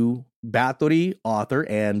to Báthory author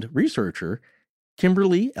and researcher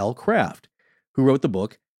Kimberly L. Craft, who wrote the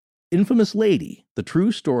book Infamous Lady, The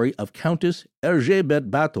True Story of Countess Erzsébet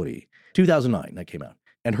Báthory, 2009, that came out.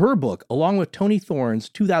 And her book, along with Tony Thorne's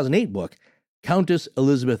 2008 book, Countess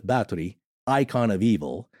Elizabeth Báthory, Icon of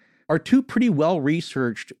Evil, are 2 pretty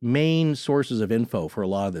well-researched main sources of info for a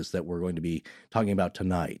lot of this that we're going to be talking about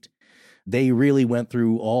tonight. They really went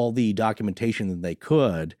through all the documentation that they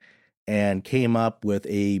could and came up with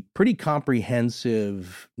a pretty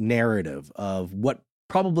comprehensive narrative of what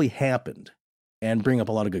probably happened, and bring up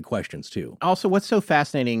a lot of good questions, too. Also, what's so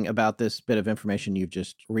fascinating about this bit of information you've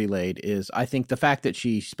just relayed is, I think, the fact that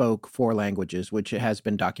she spoke 4 languages, which has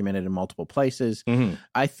been documented in multiple places. Mm-hmm.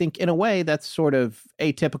 I think, in a way, that's sort of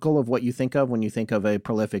atypical of what you think of when you think of a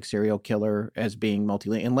prolific serial killer as being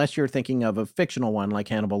multilingual, unless you're thinking of a fictional one like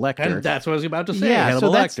Hannibal Lecter. And that's what I was about to say, yeah,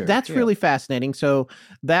 Hannibal so Lecter. that's Yeah. really fascinating. So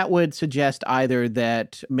that would suggest either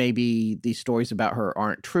that maybe these stories about her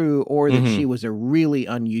aren't true, or that Mhm. she was a really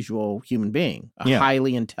unusual human being, a Yeah.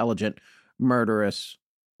 highly intelligent, murderous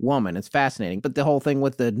woman. It's fascinating. But the whole thing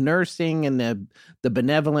with the nursing and the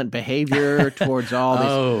benevolent behavior towards all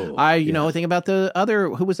these. You know, think about the other,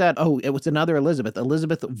 who was that? Oh, it was another Elizabeth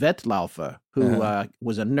Vettlaufer, who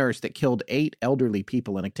was a nurse that killed 8 elderly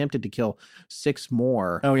people and attempted to kill 6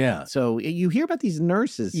 more. Oh, yeah. So you hear about these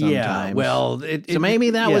nurses sometimes. Yeah, well... So maybe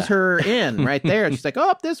that was yeah. her in right there. She's like,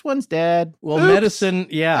 oh, this one's dead. Well, Oops. medicine,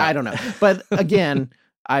 yeah. I don't know. But again,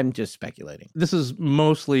 I'm just speculating. This is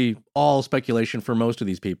mostly all speculation for most of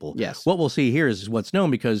these people. Yes. What we'll see here is what's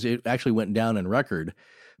known, because it actually went down in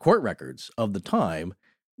court records of the time.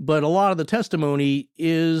 But a lot of the testimony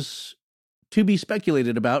is to be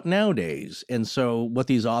speculated about nowadays. And so what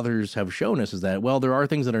these authors have shown us is that, well, there are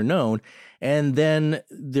things that are known, and then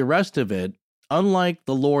the rest of it, unlike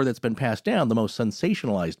the lore that's been passed down, the most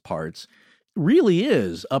sensationalized parts, really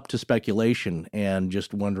is up to speculation and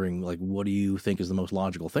just wondering, like, what do you think is the most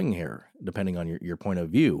logical thing here, depending on your point of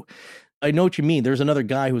view. I know what you mean. There's another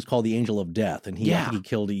guy who's called the Angel of Death, and I think he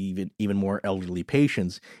killed even more elderly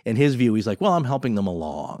patients. In his view, he's like, well, I'm helping them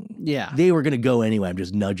along. Yeah. They were going to go anyway. I'm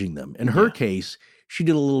just nudging them. In her case, she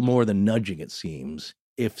did a little more than nudging, it seems,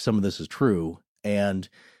 if some of this is true, and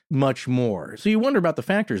much more. So you wonder about the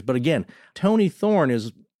factors. But again, Tony Thorne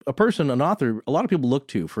is an author a lot of people look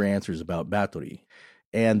to for answers about Báthory.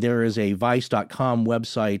 And there is a Vice.com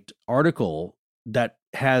website article that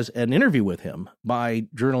has an interview with him by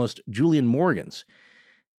journalist Julian Morgans.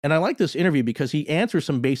 And I like this interview because he answers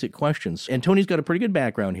some basic questions. And Tony's got a pretty good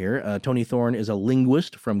background here. Tony Thorne is a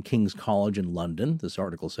linguist from King's College in London, this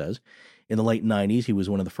article says. In the late 90s, he was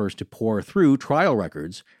one of the first to pore through trial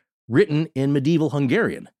records written in medieval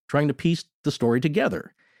Hungarian, trying to piece the story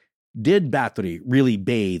together. Did Báthory really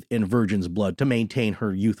bathe in virgin's blood to maintain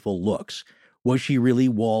her youthful looks? Was she really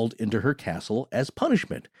walled into her castle as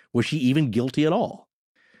punishment? Was she even guilty at all?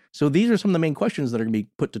 So these are some of the main questions that are going to be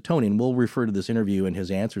put to Tony, and we'll refer to this interview and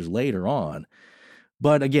his answers later on.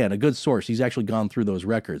 But again, a good source. He's actually gone through those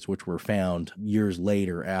records, which were found years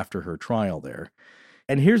later after her trial there.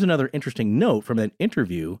 And here's another interesting note from an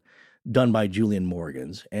interview done by Julian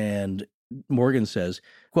Morgans. And Morgan says,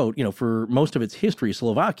 quote, for most of its history,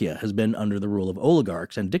 Slovakia has been under the rule of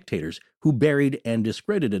oligarchs and dictators who buried and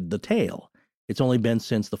discredited the tale. It's only been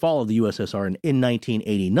since the fall of the USSR in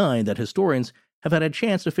 1989 that historians have had a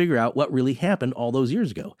chance to figure out what really happened all those years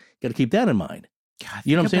ago. Got to keep that in mind. God,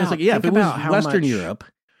 you know what I'm saying? It's like, if it was Western Europe.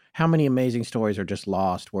 How many amazing stories are just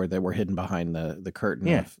lost where they were hidden behind the curtain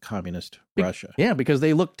of communist Russia? Yeah, because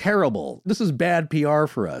they look terrible. This is bad PR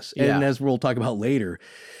for us. And as we'll talk about later,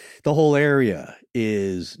 the whole area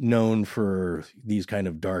is known for these kind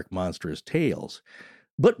of dark, monstrous tales.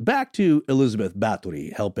 But back to Elizabeth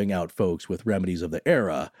Báthory helping out folks with remedies of the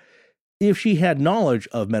era. If she had knowledge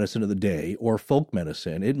of medicine of the day or folk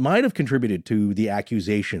medicine, it might have contributed to the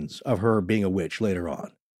accusations of her being a witch later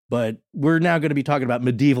on. But we're now going to be talking about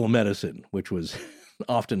medieval medicine, which was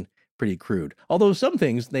often pretty crude. Although some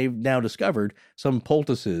things they've now discovered, some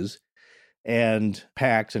poultices and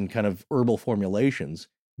packs and kind of herbal formulations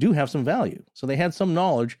do have some value. So they had some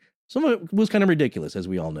knowledge. Some of it was kind of ridiculous, as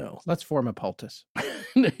we all know. Let's form a poultice.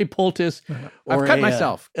 A poultice. I've cut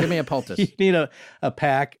myself. Give me a poultice. You need a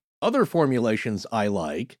pack. Other formulations I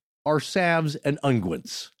like are salves and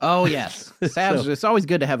unguents. Oh, yes. Salves. It's always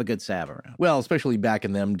good to have a good salve around. Well, especially back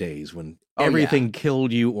in them days when everything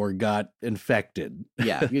killed you or got infected.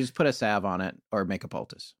 Yeah, you just put a salve on it or make a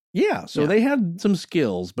poultice. Yeah, so they had some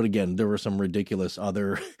skills, but again, there were some ridiculous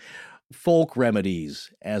other folk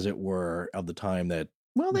remedies, as it were, of the time that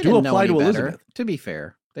they do didn't apply know to any Elizabeth. Better. To be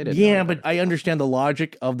fair, they didn't. Yeah, but I understand the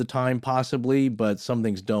logic of the time possibly, but some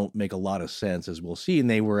things don't make a lot of sense, as we'll see. And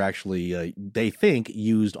they were actually, they think,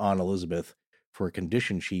 used on Elizabeth for a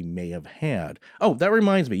condition she may have had. Oh, that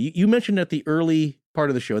reminds me. You mentioned at the early part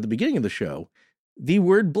of the show, at the beginning of the show, the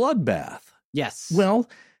word bloodbath. Yes. Well,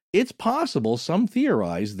 it's possible, some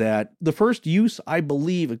theorize, that the first use, I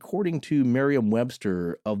believe, according to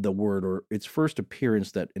Merriam-Webster, of the word, or its first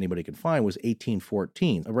appearance that anybody can find, was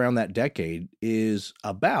 1814. Around that decade is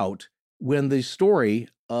about when the story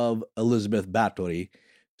of Elizabeth Báthory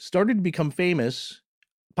started to become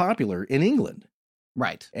popular in England.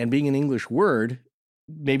 Right. And being an English word,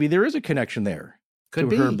 maybe there is a connection there. Could to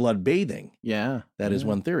be. her blood bathing. Yeah. That is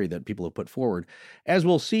one theory that people have put forward. As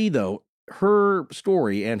we'll see, though, her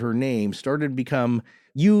story and her name started to become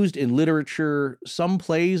used in literature, some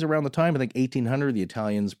plays around the time. I think 1800, the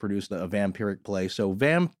Italians produced a vampiric play. So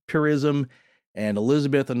vampirism and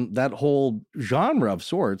Elizabeth and that whole genre of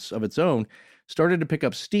sorts of its own started to pick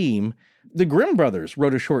up steam. The Grimm brothers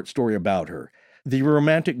wrote a short story about her. The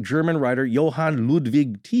romantic German writer Johann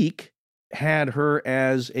Ludwig Tieck had her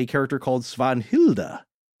as a character called Svanhilda,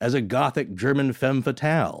 as a Gothic German femme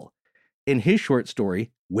fatale. In his short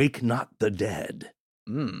story, Wake Not the Dead.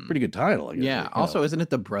 Pretty good title, I guess. Yeah. Also, isn't it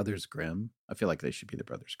the Brothers Grimm? I feel like they should be the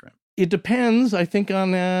Brothers Grimm. It depends, I think,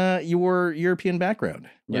 on your European background.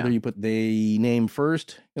 Whether you put the name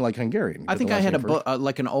first, like Hungarian. I think I had a book,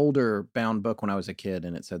 like an older bound book when I was a kid,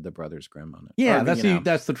 and it said the Brothers Grimm on it. Yeah,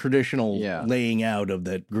 that's the traditional laying out of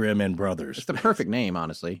the Grimm and Brothers. It's the perfect name,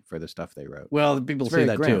 honestly, for the stuff they wrote. Well, people say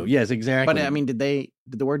that too. Yes, exactly. But I mean, did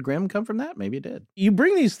the word Grimm come from that? Maybe it did. You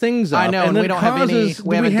bring these things up. I know, and we don't have any.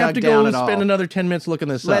 We have to go spend another 10 minutes looking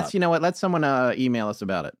this up. You know what? Let someone email us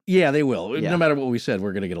about it. Yeah, they will. Yeah. No matter what we said,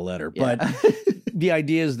 we're going to get a letter. Yeah. But the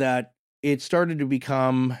idea is that it started to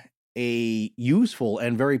become a useful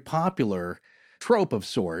and very popular trope of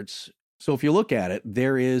sorts. So if you look at it,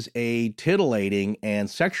 there is a titillating and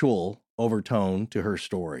sexual overtone to her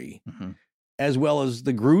story, as well as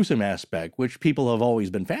the gruesome aspect, which people have always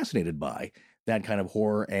been fascinated by, that kind of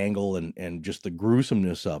horror angle and just the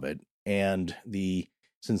gruesomeness of it. And the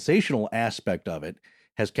sensational aspect of it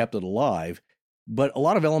has kept it alive. But a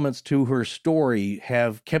lot of elements to her story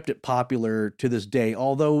have kept it popular to this day,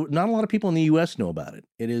 although not a lot of people in the U.S. know about it.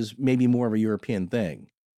 It is maybe more of a European thing.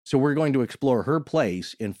 So we're going to explore her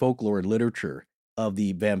place in folklore and literature of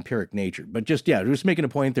the vampiric nature. But just making a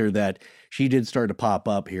point there that she did start to pop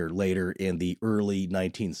up here later in the early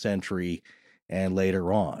 19th century and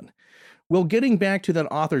later on. Well, getting back to that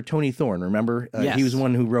author, Tony Thorne, remember? Yes. He was the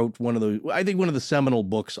one who wrote one of the seminal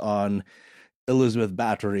books on Elizabeth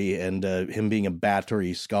Báthory and him being a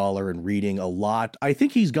Báthory scholar and reading a lot. I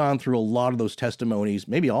think he's gone through a lot of those testimonies,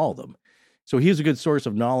 maybe all of them. So he's a good source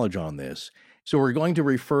of knowledge on this. So we're going to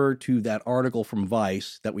refer to that article from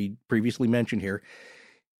Vice that we previously mentioned here,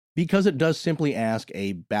 because it does simply ask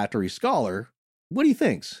a Báthory scholar what he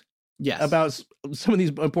thinks about some of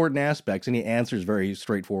these important aspects, and he answers very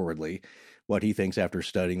straightforwardly. what he thinks after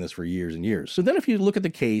studying this for years and years. So then if you look at the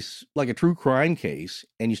case like a true crime case,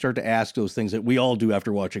 and you start to ask those things that we all do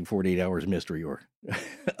after watching 48 Hours Mystery or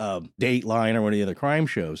Dateline or one of the other crime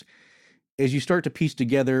shows, is you start to piece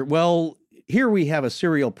together, well, here we have a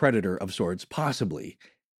serial predator of sorts, possibly.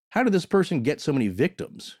 How did this person get so many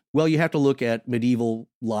victims? Well, you have to look at medieval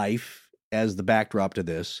life as the backdrop to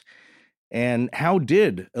this. And how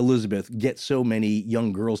did Elizabeth get so many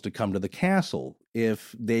young girls to come to the castle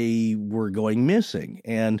if they were going missing?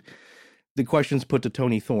 And the question's put to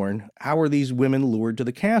Tony Thorne, how are these women lured to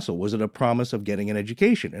the castle? Was it a promise of getting an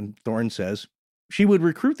education? And Thorne says she would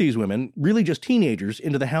recruit these women, really just teenagers,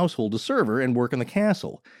 into the household to serve her and work in the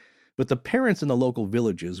castle. But the parents in the local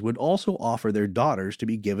villages would also offer their daughters to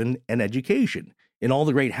be given an education. In all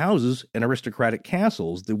the great houses and aristocratic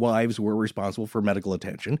castles, the wives were responsible for medical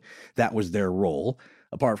attention. That was their role,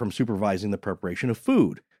 apart from supervising the preparation of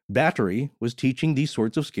food. Báthory was teaching these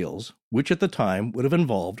sorts of skills, which at the time would have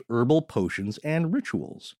involved herbal potions and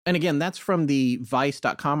rituals. And again, that's from the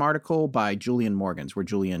Vice.com article by Julian Morgans, where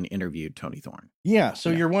Julian interviewed Tony Thorne. Yeah,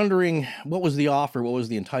 so you're wondering, what was the offer? What was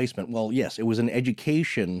the enticement? Well, yes, it was an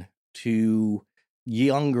education to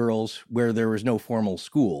young girls where there was no formal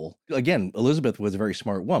school. Again, Elizabeth was a very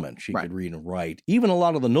smart woman. She could read and write. Even a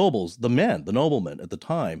lot of the nobles, the noblemen at the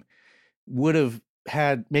time, would have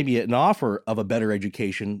had maybe an offer of a better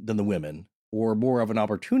education than the women, or more of an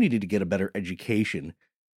opportunity to get a better education.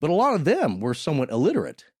 But a lot of them were somewhat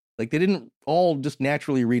illiterate. Like, they didn't all just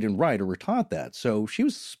naturally read and write or were taught that. So she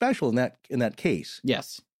was special in that case.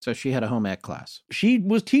 Yes. So she had a home ec class. She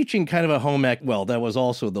was teaching kind of a home ec. Well, that was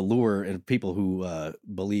also the lure in people who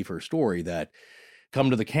believe her story, that come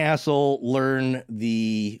to the castle, learn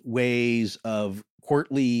the ways of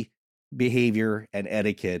courtly behavior and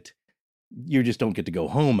etiquette. You just don't get to go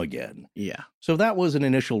home again. Yeah. So that was an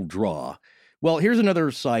initial draw. Well, here's another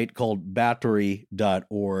site called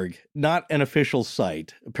Báthory.org. Not an official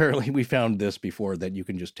site. Apparently, we found this before, that you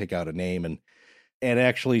can just take out a name and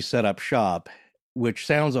actually set up shop, which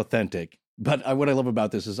sounds authentic. But what I love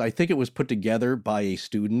about this is I think it was put together by a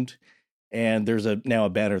student, and there's now a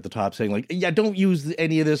banner at the top saying, like, yeah, don't use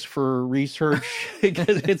any of this for research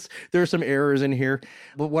because there are some errors in here.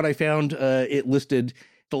 But what I found, it listed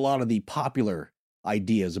a lot of the popular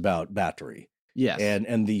ideas about Báthory. Yes.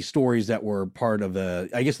 And the stories that were part of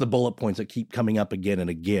the bullet points that keep coming up again and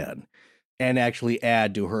again, and actually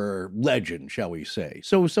add to her legend, shall we say.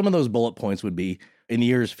 So some of those bullet points would be, in the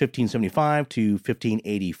years 1575 to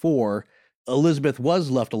 1584, Elizabeth was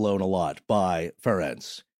left alone a lot by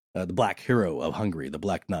Ferenc, the Black Hero of Hungary, the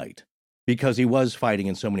Black Knight, because he was fighting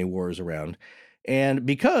in so many wars around. And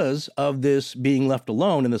because of this being left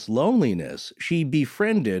alone and this loneliness, she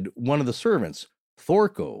befriended one of the servants,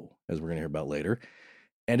 Thorko, as we're going to hear about later.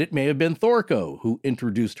 And it may have been Thorko who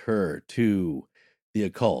introduced her to the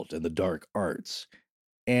occult and the dark arts.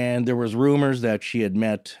 And there was rumors that she had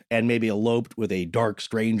met and maybe eloped with a dark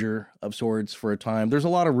stranger of sorts for a time. There's a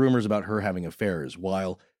lot of rumors about her having affairs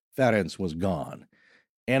while Ferenc was gone.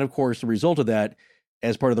 And of course, the result of that,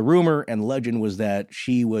 as part of the rumor and legend, was that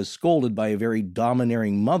she was scolded by a very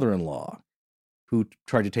domineering mother-in-law who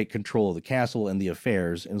tried to take control of the castle and the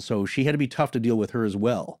affairs. And so she had to be tough to deal with her as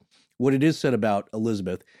well. What it is said about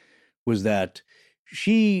Elizabeth was that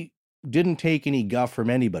she didn't take any guff from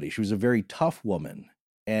anybody. She was a very tough woman,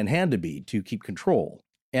 and had to be, to keep control.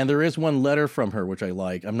 And there is one letter from her, which I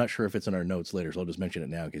like. I'm not sure if it's in our notes later, so I'll just mention it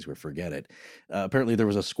now in case we forget it. Apparently there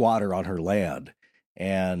was a squatter on her land,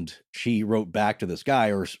 and she wrote back to this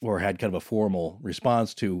guy, or had kind of a formal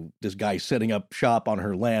response to this guy setting up shop on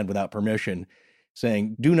her land without permission,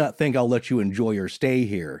 saying, "Do not think I'll let you enjoy your stay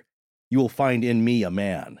here. You will find in me a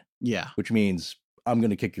man." Yeah. Which means, I'm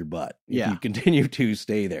going to kick your butt if you continue to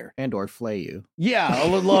stay there. And or flay you. Yeah, a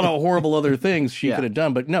lot of horrible other things she could have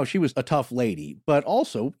done. But no, she was a tough lady, but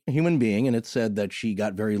also a human being. And it said that she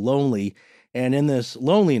got very lonely. And in this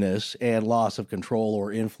loneliness and loss of control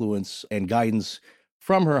or influence and guidance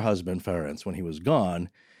from her husband, Ferenc, when he was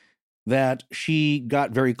gone, that she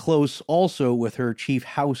got very close also with her chief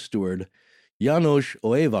house steward, János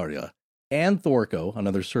Oevarja, and Thorko,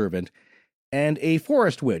 another servant, and a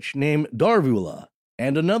forest witch named Darvula,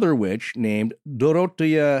 and another witch named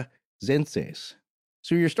Dorothea Zences.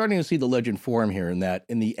 So you're starting to see the legend form here, in that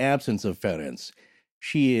in the absence of Ferenc,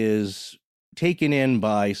 she is taken in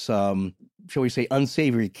by some, shall we say,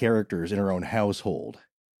 unsavory characters in her own household.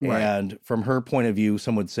 Right. And from her point of view,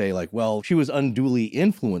 some would say, like, well, she was unduly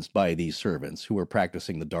influenced by these servants who were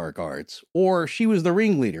practicing the dark arts, or she was the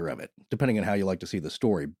ringleader of it, depending on how you like to see the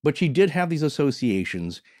story. But she did have these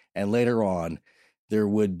associations, and later on, there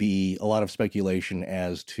would be a lot of speculation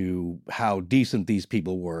as to how decent these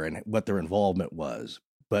people were and what their involvement was,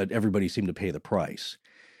 but everybody seemed to pay the price.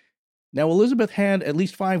 Now, Elizabeth had at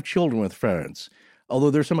least 5 children with Ferenc, although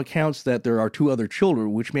there's some accounts that there are 2 other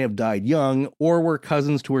children which may have died young or were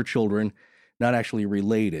cousins to her children, not actually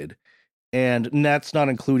related. And that's not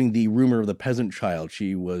including the rumor of the peasant child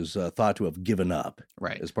she was thought to have given up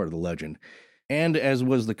as part of the legend. And as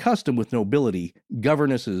was the custom with nobility,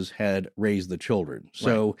 governesses had raised the children.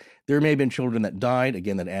 So there may have been children that died.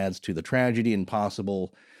 Again, that adds to the tragedy and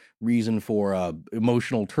possible reason for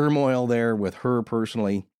emotional turmoil there with her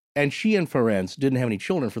personally. And she and Ferenc didn't have any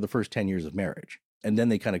children for the first 10 years of marriage. And then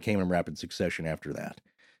they kind of came in rapid succession after that.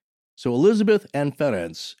 So Elizabeth and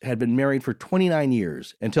Ferenc had been married for 29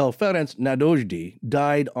 years until Ferenc Nadojdi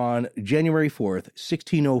died on January 4th,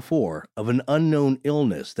 1604, of an unknown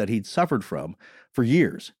illness that he'd suffered from for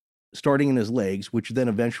years, starting in his legs, which then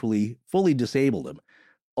eventually fully disabled him.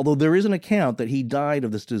 Although there is an account that he died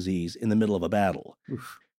of this disease in the middle of a battle.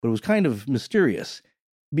 Oof. But it was kind of mysterious.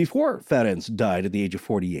 Before Ferenc died at the age of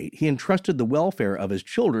 48, he entrusted the welfare of his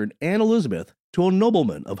children and Elizabeth to a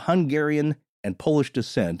nobleman of Hungarian and Polish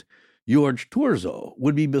descent. George Thurzo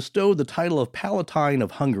would be bestowed the title of Palatine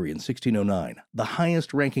of Hungary in 1609, the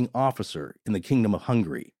highest-ranking officer in the Kingdom of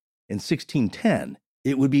Hungary. In 1610,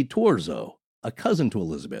 it would be Thurzo, a cousin to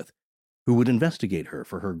Elizabeth, who would investigate her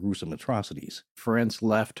for her gruesome atrocities. Ferenc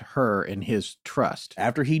left her in his trust.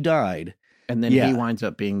 After he died. And then he winds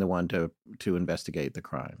up being the one to investigate the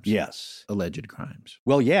crimes. Yes. Alleged crimes.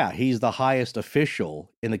 Well, yeah, he's the highest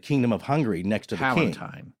official in the Kingdom of Hungary next to the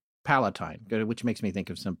king. Palatine, which makes me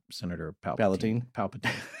think of some Senator Palpatine.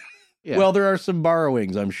 Yeah. Well, there are some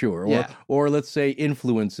borrowings, I'm sure, or let's say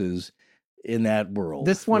influences in that world.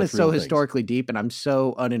 This one is so historically deep, and I'm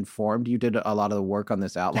so uninformed. You did a lot of the work on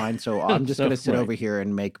this outline, so I'm just going to sit over here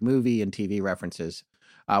and make movie and TV references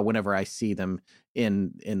whenever I see them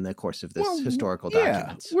in the course of this historical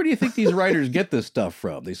documents. Where do you think these writers get this stuff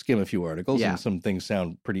from? They skim a few articles, and some things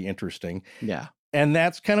sound pretty interesting. Yeah. And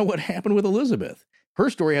that's kind of what happened with Elizabeth. Her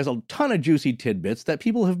story has a ton of juicy tidbits that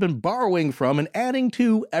people have been borrowing from and adding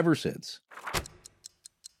to ever since.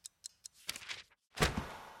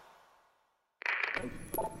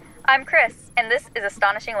 I'm Chris, and this is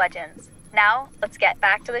Astonishing Legends. Now, let's get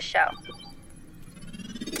back to the show.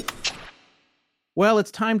 Well,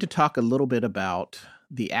 it's time to talk a little bit about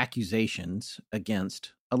the accusations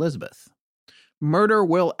against Elizabeth. Murder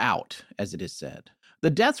will out, as it is said. The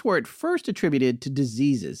deaths were at first attributed to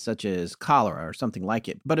diseases such as cholera or something like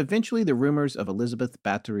it, but eventually the rumors of Elizabeth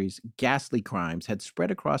Báthory's ghastly crimes had spread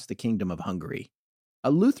across the Kingdom of Hungary. A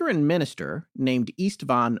Lutheran minister named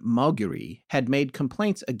István Magyari had made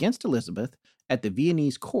complaints against Elizabeth at the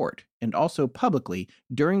Viennese court and also publicly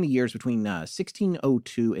during the years between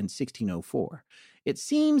 1602 and 1604. It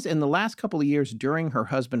seems in the last couple of years during her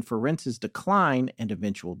husband Ferenc's decline and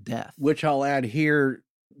eventual death. Which I'll add here,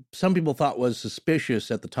 some people thought was suspicious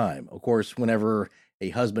at the time. Of course, whenever a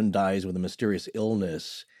husband dies with a mysterious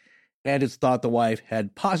illness, and it's thought the wife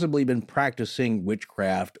had possibly been practicing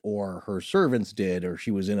witchcraft, or her servants did, or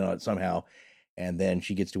she was in on it somehow, and then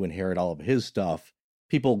she gets to inherit all of his stuff,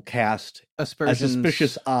 people cast a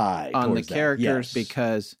suspicious eye on the Yes. characters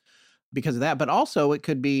because of that. But also it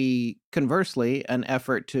could be, conversely, an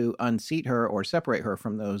effort to unseat her or separate her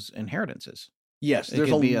from those inheritances. Yes, it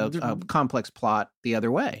could be a complex plot the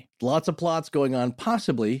other way. Lots of plots going on,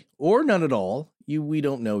 possibly, or none at all. We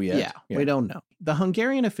don't know yet. Yeah, we don't know. The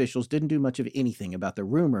Hungarian officials didn't do much of anything about the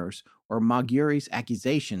rumors or Magyari's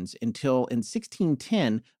accusations until in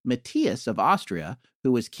 1610, Matthias of Austria,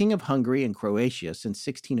 who was king of Hungary and Croatia since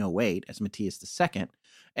 1608 as Matthias II,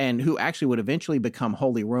 and who actually would eventually become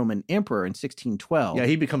Holy Roman Emperor in 1612. Yeah,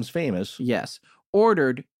 he becomes famous. Yes.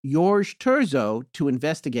 Ordered George Thurzo to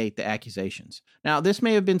investigate the accusations. Now, this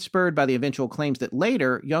may have been spurred by the eventual claims that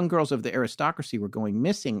later young girls of the aristocracy were going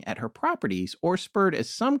missing at her properties, or spurred, as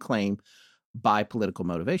some claim, by political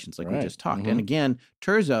motivations, like we just talked. And again,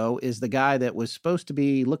 Thurzo is the guy that was supposed to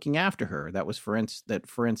be looking after her. That was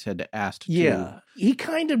Ferenc had asked to. Yeah, he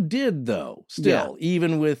kind of did, though, still,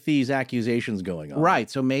 even with these accusations going on. Right,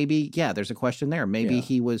 so maybe, there's a question there. Maybe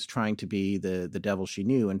he was trying to be the devil she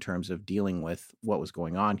knew in terms of dealing with what was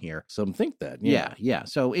going on here. Some think that, Yeah.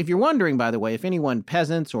 So if you're wondering, by the way, if anyone,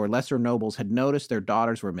 peasants or lesser nobles, had noticed their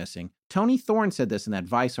daughters were missing, Tony Thorne said this in that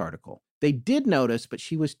Vice article. They did notice, but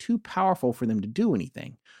she was too powerful for them to do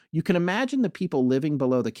anything. You can imagine the people living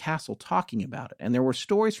below the castle talking about it, and there were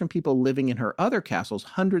stories from people living in her other castles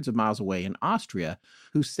hundreds of miles away in Austria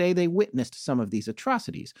who say they witnessed some of these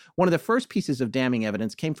atrocities. One of the first pieces of damning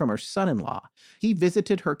evidence came from her son-in-law. He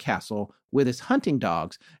visited her castle with his hunting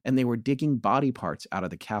dogs, and they were digging body parts out of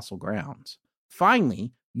the castle grounds.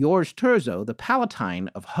 Finally, George Thurzo, the Palatine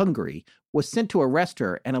of Hungary, was sent to arrest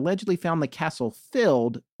her and allegedly found the castle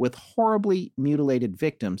filled with horribly mutilated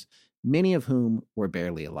victims, many of whom were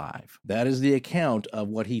barely alive. That is the account of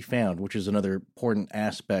what he found, which is another important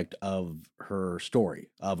aspect of her story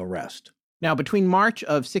of arrest. Now, between March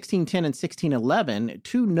of 1610 and 1611,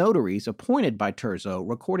 2 notaries appointed by Thurzo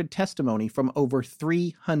recorded testimony from over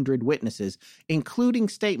 300 witnesses, including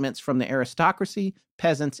statements from the aristocracy,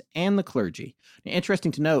 peasants, and the clergy. Now,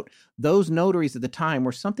 interesting to note, those notaries at the time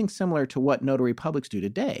were something similar to what notary publics do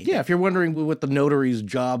today. Yeah, if you're wondering what the notary's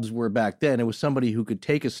jobs were back then, it was somebody who could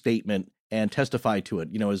take a statement and testify to it.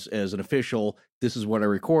 You know, as an official, this is what I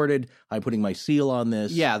recorded. I'm putting my seal on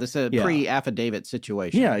this. Yeah, this is a pre-affidavit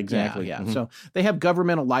situation. Yeah, exactly. Yeah. Mm-hmm. So they have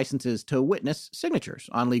governmental licenses to witness signatures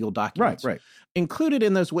on legal documents. Right. Included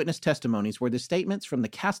in those witness testimonies were the statements from the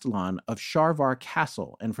Castellan of Charvar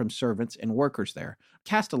Castle and from servants and workers there.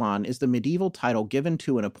 Castellan is the medieval title given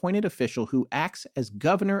to an appointed official who acts as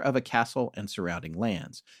governor of a castle and surrounding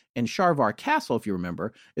lands. And Charvar Castle, if you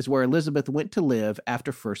remember, is where Elizabeth went to live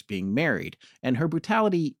after first being married, and her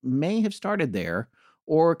brutality may have started there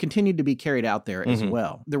or continued to be carried out there as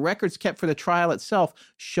well. The records kept for the trial itself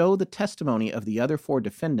show the testimony of the other 4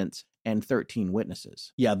 defendants and 13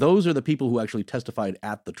 witnesses. Yeah, those are the people who actually testified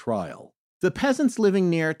at the trial. The peasants living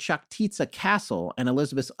near Chaktitsa Castle and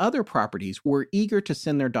Elizabeth's other properties were eager to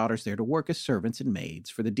send their daughters there to work as servants and maids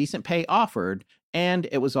for the decent pay offered, and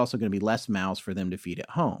it was also going to be less mouths for them to feed at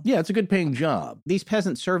home. Yeah, it's a good paying job. These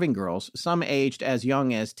peasant serving girls, some aged as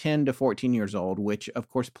young as 10 to 14 years old, which of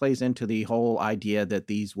course plays into the whole idea that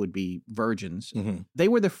these would be virgins, they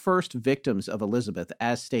were the first victims of Elizabeth,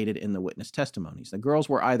 as stated in the witness testimonies. The girls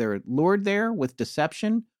were either lured there with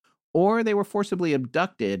deception or they were forcibly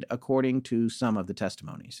abducted, according to some of the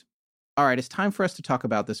testimonies. All right, it's time for us to talk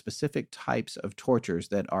about the specific types of tortures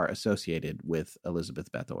that are associated with Elizabeth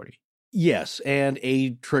Báthory. Yes, and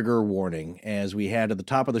a trigger warning, as we had at the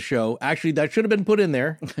top of the show. Actually, that should have been put in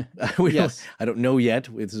there. I don't know yet.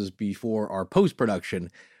 This is before our post-production,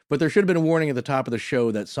 but there should have been a warning at the top of the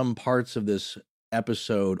show that some parts of this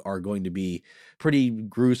episode are going to be pretty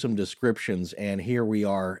gruesome descriptions, and here we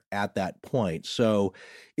are at that point. So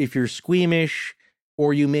if you're squeamish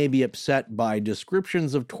or you may be upset by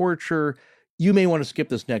descriptions of torture, you may want to skip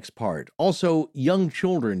this next part. Also, young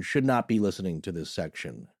children should not be listening to this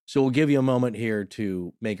section. So we'll give you a moment here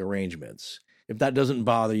to make arrangements. If that doesn't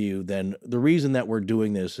bother you, then the reason that we're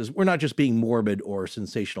doing this is we're not just being morbid or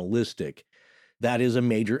sensationalistic. That is a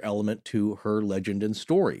major element to her legend and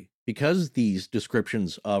story. Because these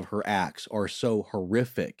descriptions of her acts are so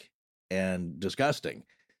horrific and disgusting,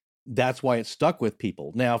 that's why it stuck with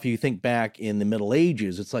people. Now, if you think back in the Middle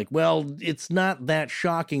Ages, it's like, well, it's not that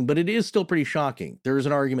shocking, but it is still pretty shocking. There is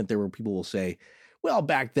an argument there where people will say, well,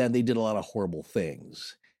 back then they did a lot of horrible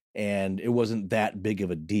things, and it wasn't that big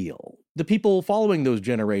of a deal. The people following those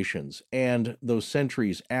generations and those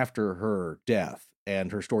centuries after her death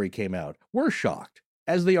and her story came out were shocked,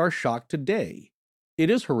 as they are shocked today. It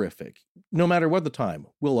is horrific, no matter what the time,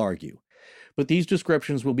 we'll argue. But these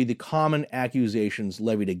descriptions will be the common accusations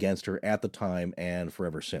levied against her at the time and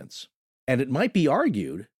forever since. And it might be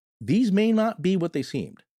argued, these may not be what they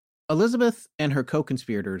seemed. Elizabeth and her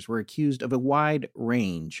co-conspirators were accused of a wide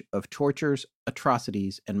range of tortures,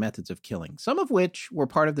 atrocities, and methods of killing, some of which were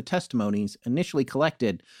part of the testimonies initially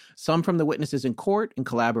collected, some from the witnesses in court and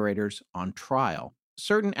collaborators on trial.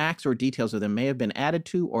 Certain acts or details of them may have been added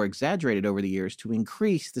to or exaggerated over the years to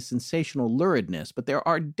increase the sensational luridness, but there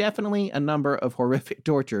are definitely a number of horrific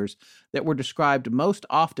tortures that were described most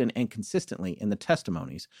often and consistently in the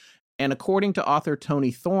testimonies, and according to author Tony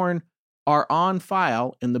Thorne, are on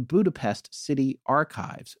file in the Budapest city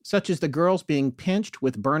archives, such as the girls being pinched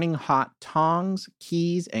with burning hot tongs,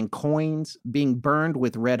 keys, and coins, being burned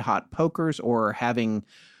with red-hot pokers, or having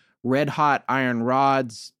red-hot iron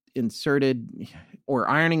rods inserted, or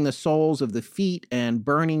ironing the soles of the feet and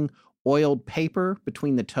burning oiled paper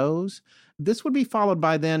between the toes. This would be followed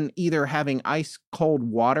by then either having ice cold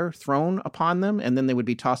water thrown upon them, and then they would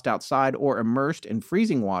be tossed outside, or immersed in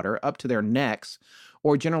freezing water up to their necks,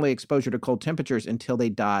 or generally exposure to cold temperatures until they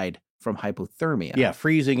died from hypothermia. Yeah,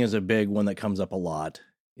 freezing is a big one that comes up a lot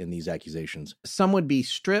in these accusations. Some would be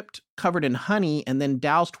stripped, covered in honey, and then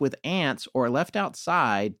doused with ants or left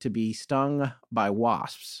outside to be stung by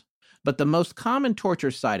wasps. But the most common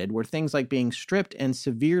tortures cited were things like being stripped and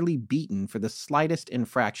severely beaten for the slightest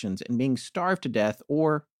infractions and being starved to death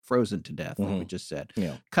or frozen to death, like we just said.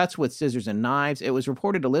 Yeah. Cuts with scissors and knives. It was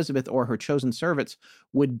reported Elizabeth or her chosen servants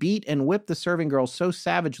would beat and whip the serving girls so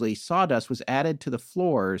savagely, sawdust was added to the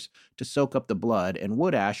floors to soak up the blood, and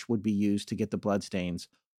wood ash would be used to get the bloodstains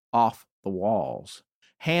off the walls.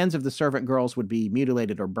 Hands of the servant girls would be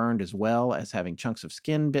mutilated or burned, as well as having chunks of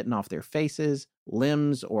skin bitten off their faces,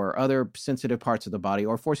 limbs, or other sensitive parts of the body,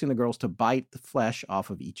 or forcing the girls to bite the flesh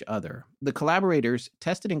off of each other. The collaborators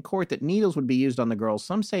tested in court that needles would be used on the girls,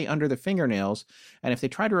 some say under the fingernails, and if they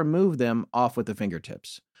tried to remove them, off with the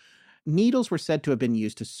fingertips. Needles were said to have been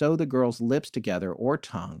used to sew the girls' lips together or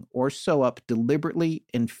tongue, or sew up deliberately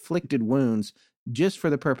inflicted wounds just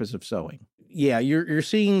for the purpose of sewing. Yeah, you're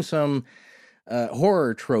seeing some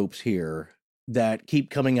horror tropes here that keep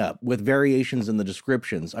coming up with variations in the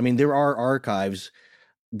descriptions. I mean, there are archives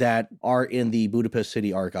that are in the Budapest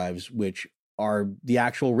City Archives, which are the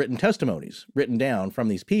actual written testimonies written down from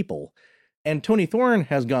these people. And Tony Thorne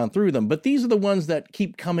has gone through them, but these are the ones that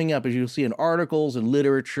keep coming up, as you'll see in articles and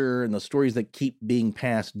literature and the stories that keep being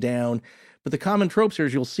passed down. But the common tropes here,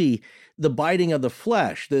 as you'll see, the biting of the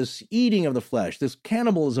flesh, this eating of the flesh, this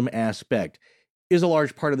cannibalism aspect is a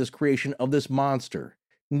large part of this creation of this monster.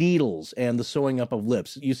 Needles and the sewing up of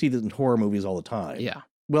lips. You see this in horror movies all the time. Yeah.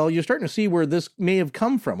 Well, you're starting to see where this may have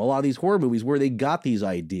come from. A lot of these horror movies where they got these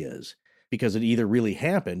ideas because it either really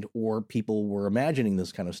happened or people were imagining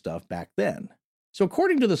this kind of stuff back then. So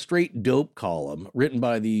according to the Straight Dope column written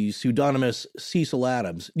by the pseudonymous Cecil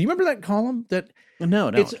Adams, do you remember that column? No.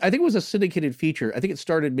 I think it was a syndicated feature. I think it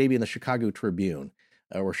started maybe in the Chicago Tribune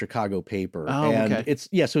or Chicago paper. Oh, and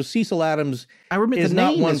okay. So Cecil Adams I remember is the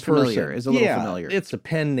not name one is familiar, person. is a little familiar. It's a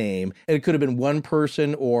pen name. And it could have been one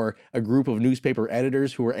person or a group of newspaper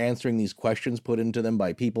editors who were answering these questions put into them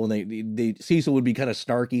by people. And Cecil would be kind of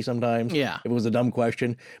snarky sometimes if it was a dumb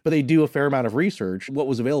question. But they do a fair amount of research, what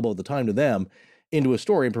was available at the time to them, into a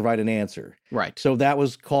story and provide an answer. Right. So that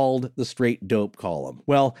was called the Straight Dope column.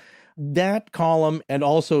 Well, that column and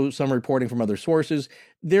also some reporting from other sources,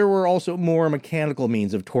 there were also more mechanical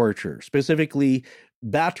means of torture. Specifically,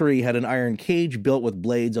 Báthory had an iron cage built with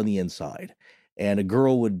blades on the inside, and a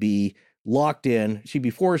girl would be locked in. She'd be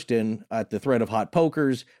forced in at the threat of hot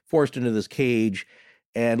pokers, forced into this cage,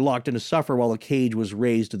 and locked in to suffer while the cage was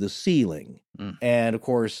raised to the ceiling. And, of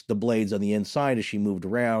course, the blades on the inside, as she moved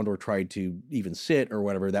around or tried to even sit or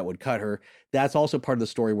whatever, that would cut her. That's also part of the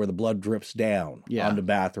story where the blood drips down onto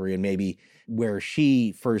Báthory, and maybe where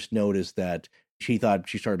she first noticed that she thought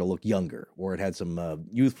she started to look younger, or it had some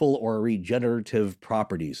youthful or regenerative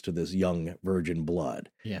properties to this young virgin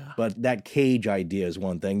blood. Yeah. But that cage idea is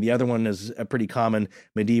one thing. The other one is a pretty common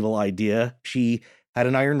medieval idea. She had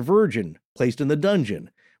an iron virgin placed in the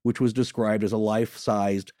dungeon, which was described as a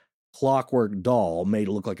life-sized clockwork doll made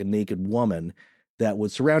to look like a naked woman that would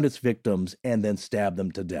surround its victims and then stab them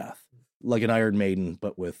to death, like an Iron Maiden,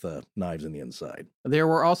 but with knives in the inside. There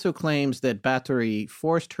were also claims that Báthory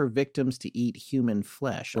forced her victims to eat human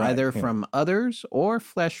flesh, either from others or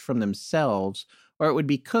flesh from themselves, or it would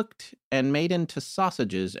be cooked and made into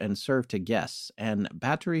sausages and served to guests. And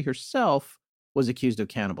Báthory herself was accused of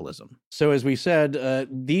cannibalism. So as we said,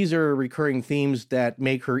 these are recurring themes that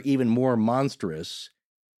make her even more monstrous.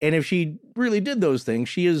 And if she really did those things,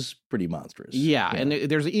 she is pretty monstrous. Yeah, and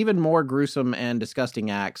there's even more gruesome and disgusting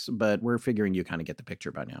acts, but we're figuring you kind of get the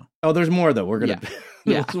picture by now. Oh, there's more, though. We're going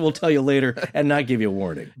to, we'll tell you later and not give you a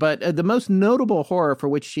warning. But the most notable horror for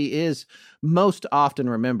which she is most often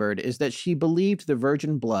remembered is that she believed the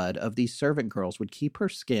virgin blood of these servant girls would keep her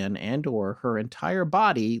skin and or her entire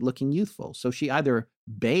body looking youthful. So she either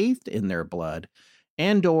bathed in their blood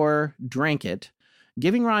and or drank it,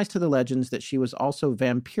 giving rise to the legends that she was also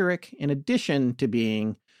vampiric in addition to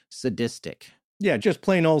being sadistic. Yeah, just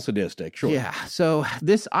plain old sadistic, sure. Yeah, so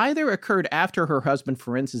this either occurred after her husband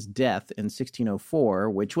Ferentz's death in 1604,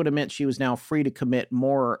 which would have meant she was now free to commit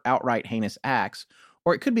more outright heinous acts,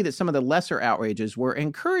 or it could be that some of the lesser outrages were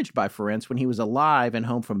encouraged by Ferentz when he was alive and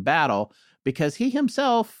home from battle, because he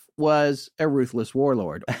himself was a ruthless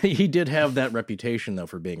warlord. He did have that reputation, though,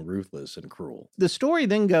 for being ruthless and cruel. The story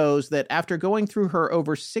then goes that after going through her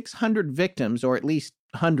over 600 victims, or at least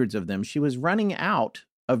hundreds of them, she was running out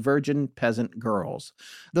of virgin peasant girls.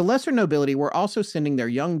 The lesser nobility were also sending their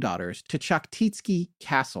young daughters to Chakhtitsky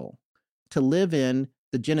Castle to live in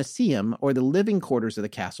the Gymnasium, or the living quarters of the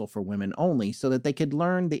castle for women only, so that they could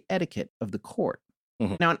learn the etiquette of the court.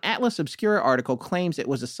 Now, an Atlas Obscura article claims it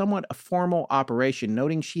was a somewhat formal operation,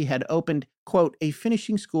 noting she had opened, quote, a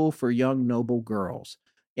finishing school for young noble girls.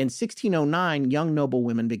 In 1609, young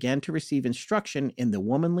noblewomen began to receive instruction in the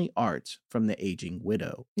womanly arts from the aging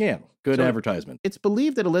widow. Yeah, good advertisement. It's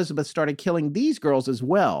believed that Elizabeth started killing these girls as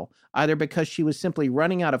well, either because she was simply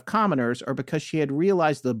running out of commoners or because she had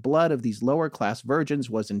realized the blood of these lower-class virgins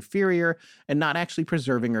was inferior and not actually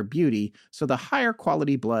preserving her beauty, so the higher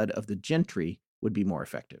quality blood of the gentry would be more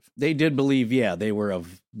effective. They did believe, they were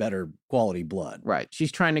of better quality blood. Right.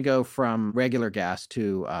 She's trying to go from regular gas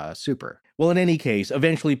to super. Well, in any case,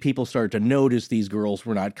 eventually people started to notice these girls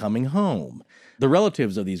were not coming home. The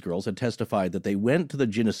relatives of these girls had testified that they went to the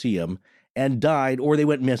gymnasium and died, or they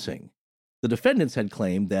went missing. The defendants had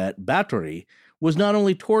claimed that Báthory was not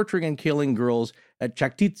only torturing and killing girls at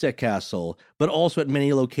Chaktice Castle, but also at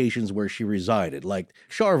many locations where she resided, like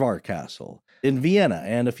Sharvar Castle, in Vienna,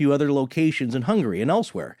 and a few other locations in Hungary and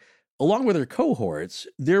elsewhere. Along with her cohorts,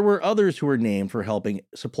 there were others who were named for helping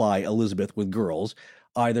supply Elizabeth with girls,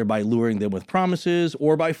 either by luring them with promises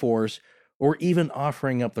or by force, or even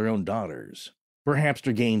offering up their own daughters, perhaps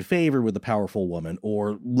to gain favor with the powerful woman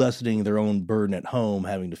or lessening their own burden at home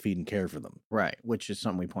having to feed and care for them. Right, which is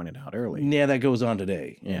something we pointed out earlier. Yeah, that goes on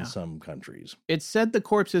today in some countries. It's said the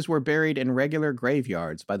corpses were buried in regular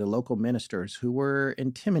graveyards by the local ministers who were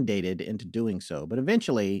intimidated into doing so, but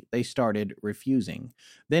eventually they started refusing.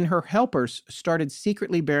 Then her helpers started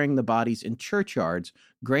secretly burying the bodies in churchyards,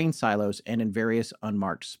 grain silos, and in various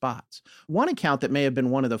unmarked spots. One account that may have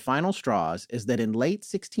been one of the final straws is that in late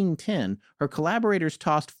 1610, her collaborators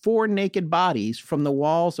tossed 4 naked bodies from the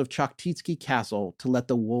walls of Chaktice Castle to let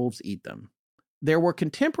the wolves eat them. There were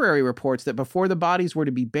contemporary reports that before the bodies were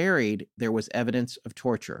to be buried, there was evidence of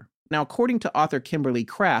torture. Now, according to author Kimberly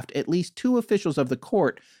Craft, at least 2 officials of the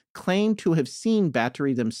court claimed to have seen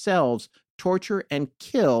Báthory themselves torture and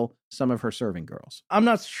kill some of her serving girls. I'm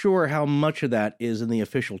not sure how much of that is in the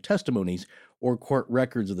official testimonies or court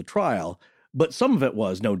records of the trial, but some of it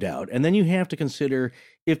was, no doubt. And then you have to consider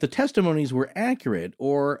if the testimonies were accurate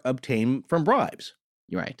or obtained from bribes.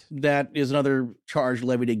 Right. That is another charge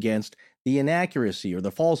levied against the inaccuracy or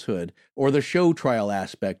the falsehood or the show trial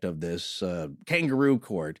aspect of this kangaroo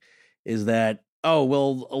court, is that, oh,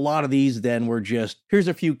 well, a lot of these then were just, here's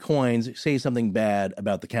a few coins, say something bad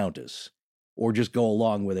about the Countess, or just go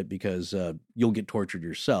along with it because you'll get tortured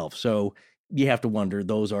yourself. So you have to wonder,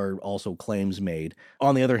 those are also claims made.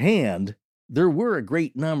 On the other hand, there were a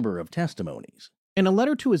great number of testimonies. In a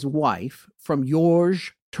letter to his wife from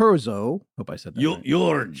George Turzo, hope I said that right.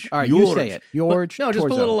 George. All right, George. you say it. George No, just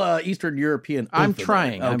Turzo. a little Eastern European. I'm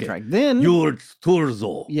trying. Then George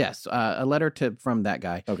Turzo. Yes, a letter from that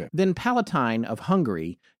guy. Okay. Then Palatine of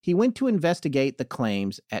Hungary, he went to investigate the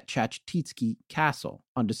claims at Chaktice Castle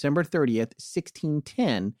on December 30th,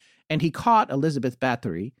 1610, and he caught Elizabeth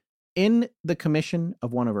Báthory in the commission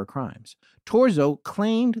of one of her crimes. Turzo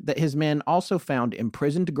claimed that his men also found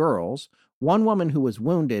imprisoned girls, one woman who was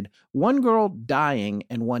wounded, one girl dying,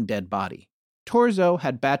 and one dead body. Turzo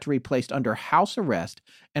had Báthory placed under house arrest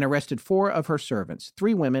and arrested 4 of her servants,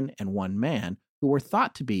 3 women and 1 man, who were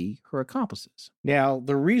thought to be her accomplices. Now,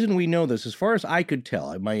 the reason we know this, as far as I could tell,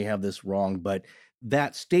 I might have this wrong, but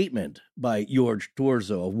that statement by George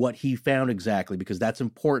Turzo of what he found exactly, because that's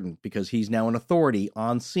important, because he's now an authority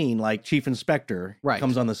on scene, like Chief Inspector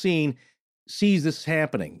comes on the scene, sees this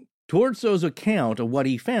happening. Turzo's account of what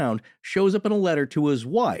he found shows up in a letter to his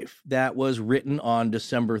wife that was written on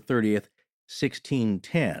December 30th,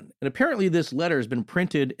 1610. And apparently this letter has been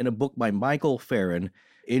printed in a book by Michael Farren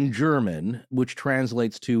in German, which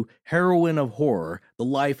translates to Heroine of Horror, the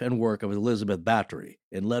Life and Work of Elizabeth Báthory,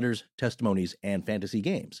 in Letters, Testimonies, and Fantasy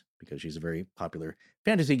Games, because she's a very popular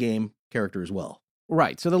fantasy game character as well.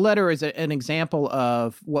 Right. So the letter is an example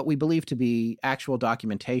of what we believe to be actual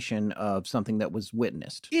documentation of something that was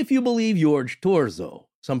witnessed. If you believe George Turzo.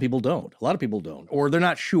 Some people don't. A lot of people don't. Or they're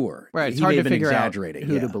not sure. Right. It's hard to figure out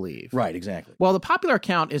who to believe. Right, exactly. Well, the popular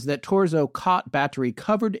account is that Turzo caught Báthory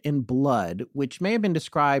covered in blood, which may have been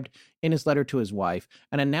described in his letter to his wife,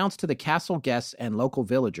 and announced to the castle guests and local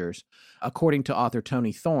villagers. According to author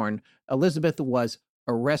Tony Thorne, Elizabeth was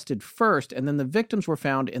arrested first, and then the victims were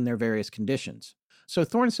found in their various conditions. So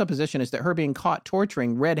Thorne's supposition is that her being caught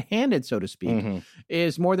torturing red-handed, so to speak,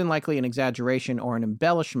 is more than likely an exaggeration or an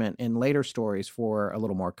embellishment in later stories for a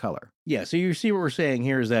little more color. Yeah, so you see what we're saying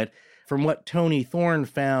here is that from what Tony Thorne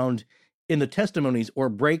found in the testimonies or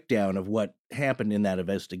breakdown of what happened in that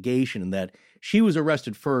investigation, and that she was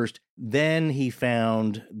arrested first, then he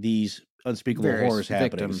found these unspeakable horrors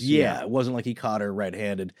happening. Yeah, it wasn't like he caught her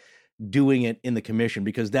red-handed doing it in the commission,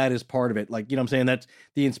 because that is part of it. Like, you know what I'm saying? That's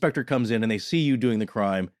the inspector comes in and they see you doing the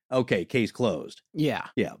crime. Okay, case closed. Yeah.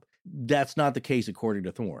 Yeah. That's not the case according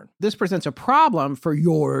to Thorne. This presents a problem for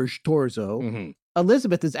George Turzo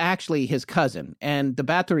Elizabeth is actually his cousin, and the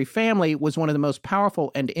Báthory family was one of the most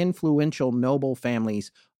powerful and influential noble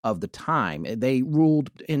families of the time. They ruled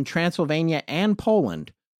in Transylvania and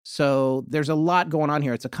Poland. So there's a lot going on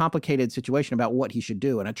here. It's a complicated situation about what he should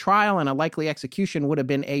do. And a trial and a likely execution would have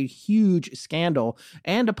been a huge scandal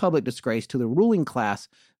and a public disgrace to the ruling class,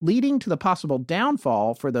 leading to the possible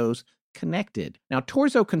downfall for those connected. Now,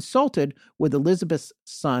 Torzo consulted with Elizabeth's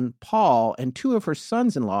son, Paul, and two of her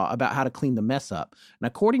sons-in-law about how to clean the mess up. And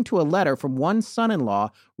according to a letter from one son-in-law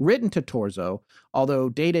written to Torzo, although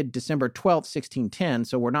dated December 12th, 1610,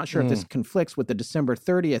 so we're not sure if this conflicts with the December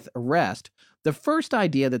 30th arrest, the first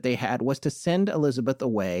idea that they had was to send Elizabeth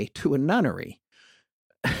away to a nunnery.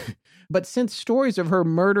 But since stories of her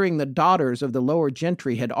murdering the daughters of the lower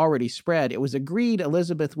gentry had already spread, it was agreed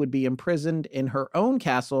Elizabeth would be imprisoned in her own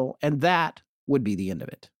castle, and that would be the end of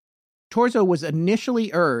it. Torzo was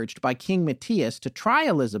initially urged by King Matthias to try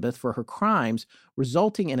Elizabeth for her crimes,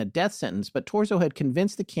 resulting in a death sentence, but Torzo had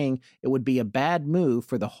convinced the king it would be a bad move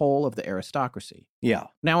for the whole of the aristocracy. Yeah.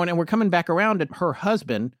 Now, and we're coming back around to her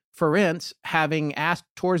husband, Ferenc, having asked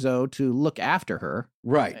Torzo to look after her.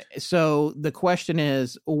 Right. So the question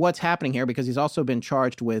is, what's happening here? Because he's also been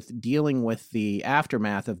charged with dealing with the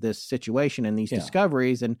aftermath of this situation and these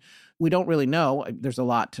discoveries. And we don't really know. There's a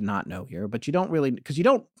lot to not know here, but you don't really, because you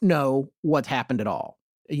don't know what's happened at all.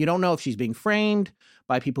 You don't know if she's being framed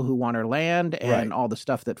by people who want her land and all the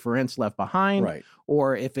stuff that Ferenc left behind,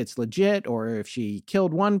 or if it's legit, or if she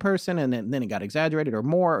killed one person and then it got exaggerated, or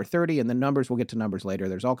more, or 30, and the numbers, we'll get to numbers later.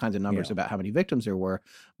 There's all kinds of numbers about how many victims there were,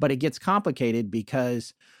 but it gets complicated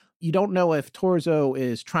because you don't know if Torzo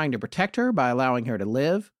is trying to protect her by allowing her to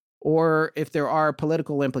live, or if there are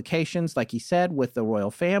political implications, like he said, with the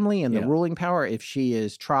royal family and the ruling power, if she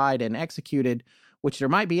is tried and executed, which there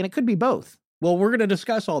might be, and it could be both. Well, we're going to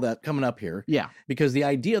discuss all that coming up here. Yeah. Because the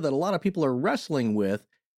idea that a lot of people are wrestling with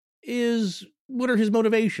is, what are his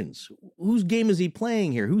motivations? Whose game is he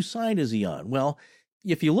playing here? Whose side is he on? Well,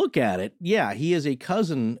 if you look at it, he is a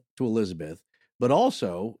cousin to Elizabeth, but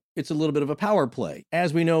also it's a little bit of a power play.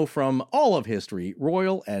 As we know from all of history,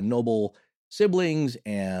 royal and noble siblings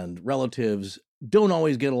and relatives don't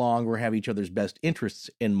always get along or have each other's best interests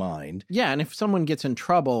in mind. Yeah, and if someone gets in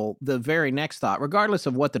trouble, the very next thought, regardless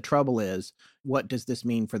of what the trouble is, what does this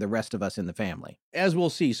mean for the rest of us in the family? As we'll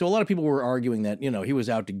see. So a lot of people were arguing that, he was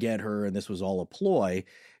out to get her and this was all a ploy.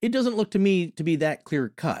 It doesn't look to me to be that clear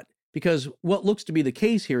cut, because what looks to be the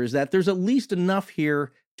case here is that there's at least enough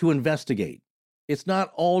here to investigate. It's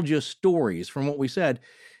not all just stories. From what we said,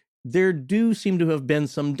 there do seem to have been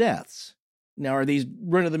some deaths. Now, are these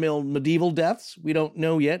run-of-the-mill medieval deaths? We don't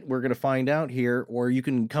know yet. We're going to find out here, or you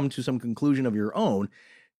can come to some conclusion of your own,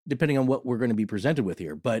 depending on what we're going to be presented with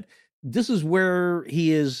here. But this is where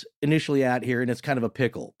he is initially at here, and it's kind of a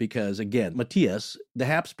pickle, because, again, Matthias, the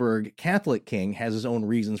Habsburg Catholic king, has his own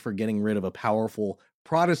reasons for getting rid of a powerful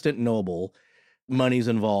Protestant noble. Money's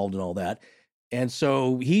involved and all that. And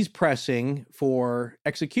so he's pressing for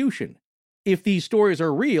execution. If these stories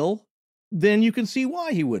are real, then you can see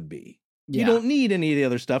why he would be. You don't need any of the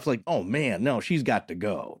other stuff like, oh man, no, she's got to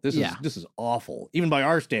go. This is awful, even by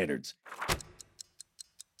our standards.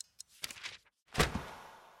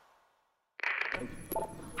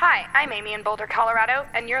 Hi, I'm Amy in Boulder, Colorado,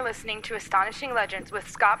 and you're listening to Astonishing Legends with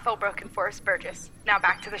Scott Philbrook and Forrest Burgess. Now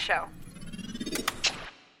back to the show.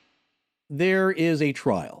 There is a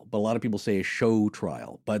trial, but a lot of people say a show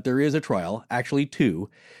trial, but there is a trial, actually two.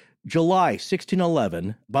 July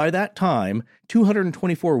 1611, by that time,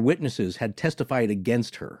 224 witnesses had testified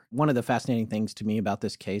against her. One of the fascinating things to me about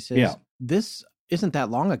this case is this isn't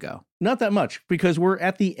that long ago. Not that much, because we're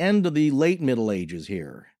at the end of the late Middle Ages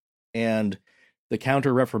here. And the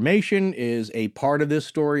Counter-Reformation is a part of this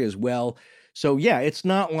story as well. So it's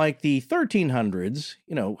not like the 1300s,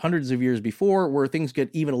 hundreds of years before, where things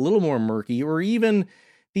get even a little more murky, or even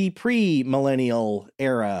the pre-millennial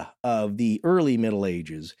era of the early Middle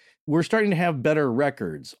Ages. We're starting to have better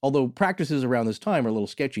records, although practices around this time are a little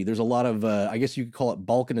sketchy. There's a lot of, I guess you could call it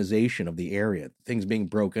balkanization of the area, things being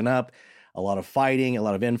broken up, a lot of fighting, a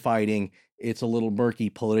lot of infighting. It's a little murky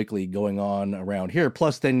politically going on around here.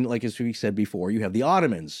 Plus then, like as we said before, you have the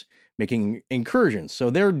Ottomans making incursions, so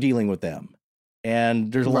they're dealing with them.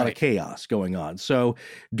 And there's a lot of chaos going on. So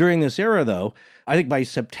during this era, though, I think by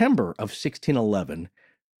September of 1611,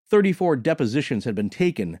 34 depositions had been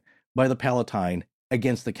taken by the Palatine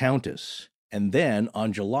against the Countess. And then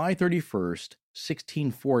on July 31st,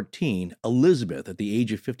 1614, Elizabeth, at the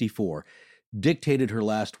age of 54, dictated her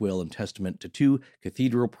last will and testament to two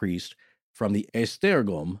cathedral priests from the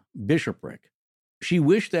Esztergom bishopric. She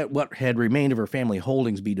wished that what had remained of her family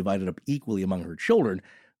holdings be divided up equally among her children,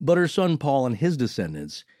 But her son Paul and his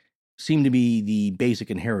descendants seem to be the basic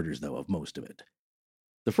inheritors, though, of most of it.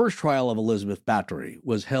 The first trial of Elizabeth Báthory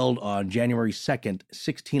was held on January 2nd,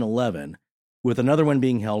 1611, with another one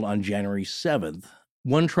being held on January 7th.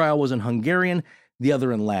 One trial was in Hungarian, the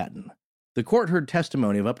other in Latin. The court heard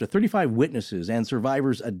testimony of up to 35 witnesses and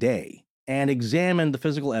survivors a day, and examined the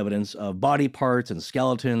physical evidence of body parts and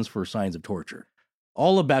skeletons for signs of torture.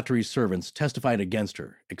 All of Báthory's servants testified against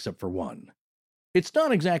her, except for one. It's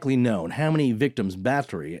not exactly known how many victims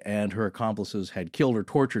Báthory and her accomplices had killed or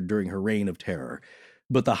tortured during her reign of terror,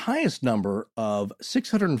 but the highest number of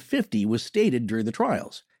 650 was stated during the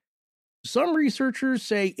trials. Some researchers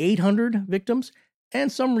say 800 victims,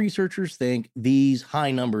 and some researchers think these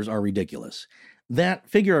high numbers are ridiculous. That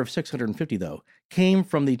figure of 650, though, came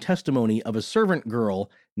from the testimony of a servant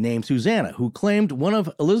girl named Susanna, who claimed one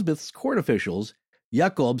of Elizabeth's court officials,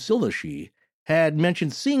 Jakob Silvashi, had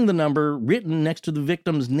mentioned seeing the number written next to the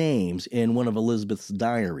victims' names in one of Elizabeth's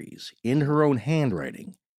diaries, in her own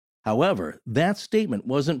handwriting. However, that statement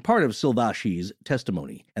wasn't part of Silvashi's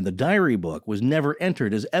testimony, and the diary book was never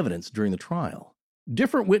entered as evidence during the trial.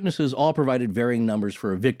 Different witnesses all provided varying numbers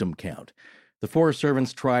for a victim count. The 4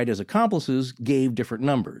 servants tried as accomplices gave different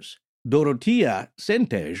numbers. Dorothea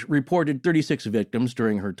Szentej reported 36 victims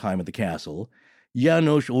during her time at the castle.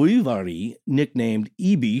 János Újvári, nicknamed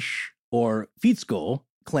Ibish or Ficsko,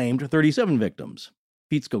 claimed 37 victims.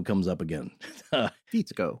 Ficsko comes up again.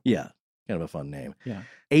 Ficsko. Yeah, kind of a fun name. Yeah.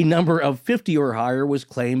 A number of 50 or higher was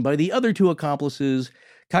claimed by the other 2 accomplices,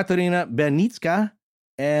 Katarina Bernicka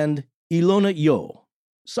and Ilona Yo.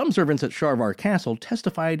 Some servants at Sharvar Castle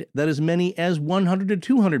testified that as many as 100 to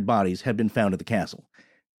 200 bodies had been found at the castle.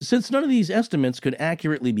 Since none of these estimates could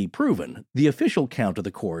accurately be proven, the official count of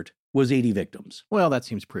the court was 80 victims. Well, that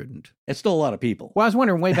seems prudent. It's still a lot of people. Well, I was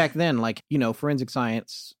wondering way back then, forensic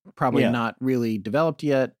science probably not really developed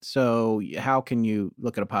yet. So how can you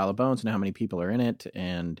look at a pile of bones and how many people are in it?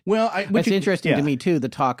 And it's interesting to me, too, the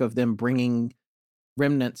talk of them bringing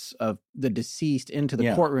remnants of the deceased into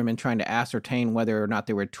the courtroom and trying to ascertain whether or not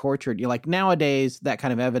they were tortured. You're like, nowadays, that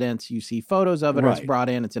kind of evidence, you see photos of it, or it's brought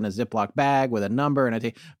in, it's in a Ziploc bag with a number.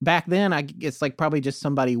 And back then, it's like probably just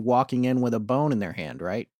somebody walking in with a bone in their hand,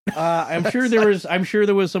 right? I'm sure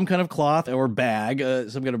there was some kind of cloth or bag,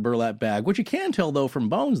 some kind of burlap bag. What you can tell, though, from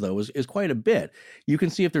bones, though, is quite a bit. You can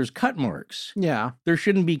see if there's cut marks. Yeah. There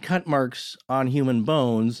shouldn't be cut marks on human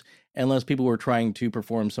bones unless people were trying to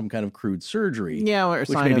perform some kind of crude surgery. Yeah, or a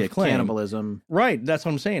sign of cannibalism. Right, that's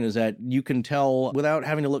what I'm saying, is that you can tell without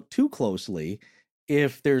having to look too closely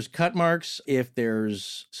if there's cut marks, if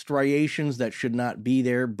there's striations that should not be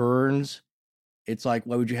there, burns. It's like,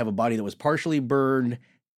 why would you have a body that was partially burned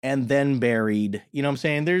and then buried? You know what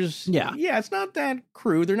I'm saying? It's not that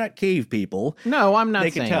crude. They're not cave people. No, I'm not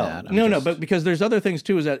they saying can tell. that. No, but because there's other things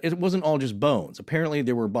too, is that it wasn't all just bones. Apparently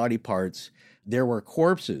there were body parts. There were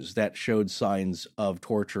corpses that showed signs of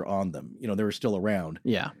torture on them. They were still around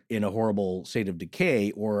in a horrible state of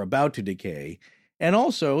decay or about to decay. And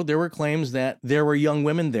also there were claims that there were young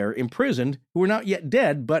women there imprisoned who were not yet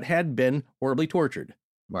dead, but had been horribly tortured.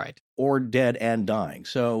 Right. Or dead and dying.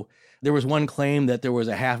 So there was one claim that there was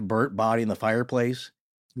a half-burnt body in the fireplace.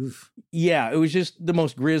 Oof. Yeah, it was just the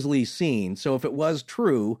most grisly scene. So if it was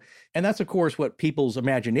true, and that's, of course, what people's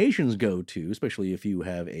imaginations go to, especially if you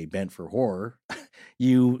have a bent for horror,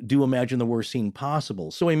 you do imagine the worst scene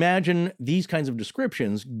possible. So imagine these kinds of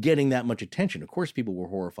descriptions getting that much attention. Of course, people were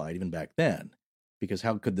horrified even back then, because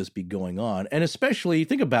how could this be going on? And especially,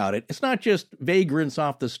 think about it, it's not just vagrants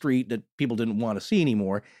off the street that people didn't want to see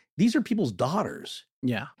anymore. These are people's daughters.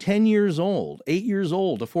 Yeah. 10 years old, 8 years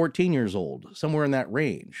old to 14 years old, somewhere in that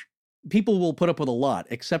range. People will put up with a lot,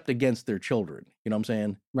 except against their children. You know what I'm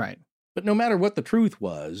saying? Right. But no matter what the truth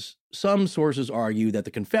was, some sources argue that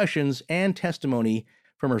the confessions and testimony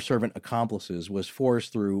from her servant accomplices was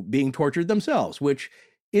forced through being tortured themselves, which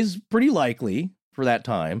is pretty likely for that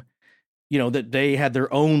time. That they had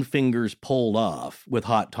their own fingers pulled off with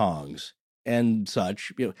hot tongs and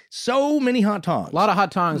such. So many hot tongs. A lot of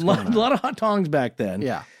hot tongs. A lot of hot tongs back then.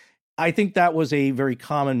 Yeah. I think that was a very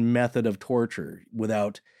common method of torture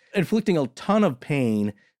without inflicting a ton of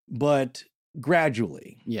pain, but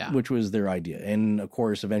gradually. Yeah. Which was their idea. And of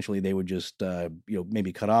course, eventually they would just,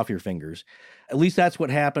 maybe cut off your fingers. At least that's what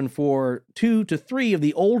happened for 2 to 3 of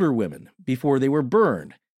the older women before they were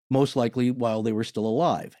burned, most likely while they were still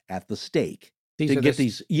alive at the stake.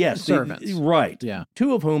 These servants. Right. Yeah.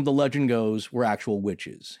 2 of whom, the legend goes, were actual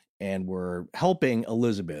witches and were helping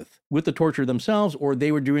Elizabeth with the torture themselves, or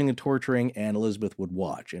they were doing the torturing and Elizabeth would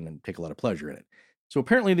watch and take a lot of pleasure in it. So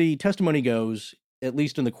apparently the testimony goes, at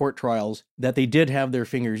least in the court trials, that they did have their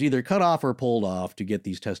fingers either cut off or pulled off to get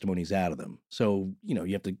these testimonies out of them. So,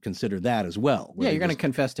 you have to consider that as well. Yeah, you're going to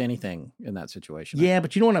confess to anything in that situation. Yeah,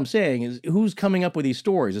 but you know what I'm saying is who's coming up with these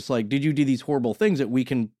stories? It's like, did you do these horrible things that we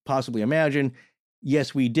can possibly imagine?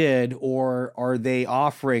 Yes, we did. Or are they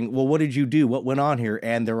offering, well, what did you do? What went on here?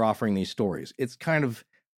 And they're offering these stories. It's kind of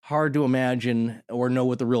hard to imagine or know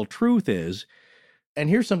what the real truth is. And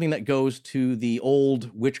here's something that goes to the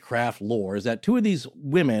old witchcraft lore, is that two of these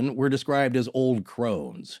women were described as old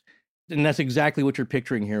crones. And that's exactly what you're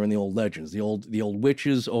picturing here in the old legends. The old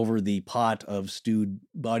witches over the pot of stewed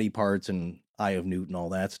body parts and Eye of Newt and all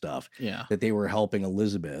that stuff. Yeah. That they were helping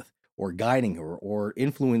Elizabeth or guiding her or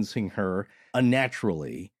influencing her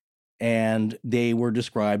unnaturally. And they were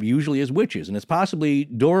described usually as witches. And it's possibly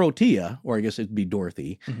Dorothea, or I guess it'd be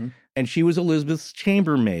Dorothy. Mm-hmm. And she was Elizabeth's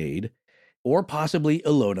chambermaid, or possibly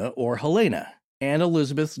Ilona or Helena, and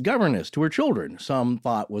Elizabeth's governess to her children, some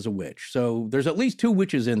thought was a witch. So there's at least two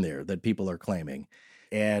witches in there that people are claiming.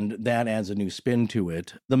 And that adds a new spin to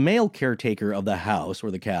it. The male caretaker of the house or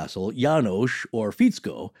the castle, Janos or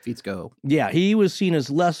Fitzko. Yeah, he was seen as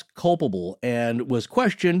less culpable and was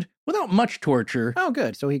questioned without much torture. Oh,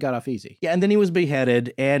 good. So he got off easy. Yeah, and then he was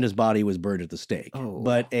beheaded and his body was burned at the stake. Oh,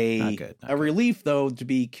 but not good. Relief, though, to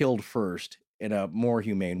be killed first in a more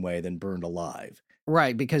humane way than burned alive.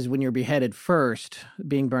 Right, because when you're beheaded first,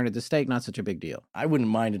 being burned at the stake, not such a big deal. I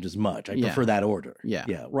wouldn't mind it as much. I prefer that order. Yeah.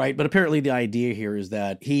 Yeah, right. But apparently the idea here is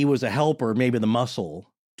that he was a helper, maybe the muscle,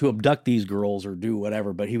 to abduct these girls or do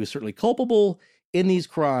whatever, but he was certainly culpable in these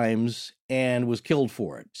crimes and was killed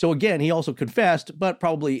for it. So again, he also confessed, but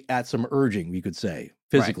probably at some urging, we could say,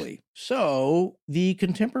 physically. Right. So the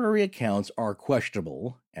contemporary accounts are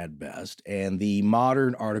questionable at best, and the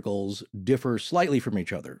modern articles differ slightly from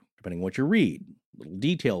each other, depending on what you read. Little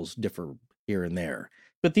details differ here and there.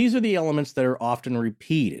 But these are the elements that are often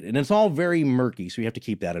repeated, and it's all very murky, so you have to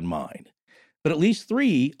keep that in mind. But at least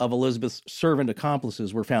 3 of Elizabeth's servant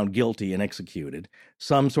accomplices were found guilty and executed.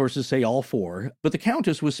 Some sources say all 4, but the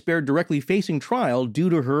Countess was spared directly facing trial due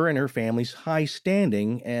to her and her family's high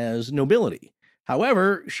standing as nobility.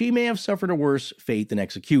 However, she may have suffered a worse fate than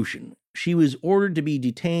execution. She was ordered to be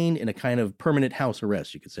detained in a kind of permanent house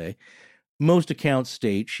arrest, you could say. Most accounts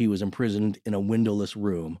state she was imprisoned in a windowless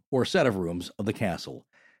room, or set of rooms, of the castle,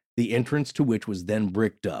 the entrance to which was then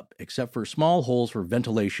bricked up, except for small holes for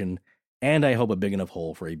ventilation, and I hope a big enough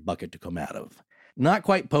hole for a bucket to come out of. Not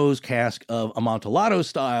quite Poe's cask of Amontillado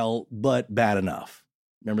style, but bad enough.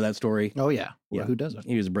 Remember that story? Oh, yeah. Yeah. Who doesn't?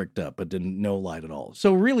 He was bricked up, but didn't no light at all.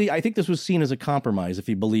 So really, I think this was seen as a compromise, if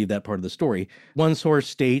you believe that part of the story. One source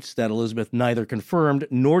states that Elizabeth neither confirmed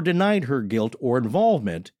nor denied her guilt or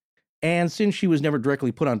involvement, and since she was never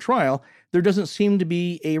directly put on trial, there doesn't seem to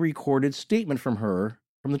be a recorded statement from her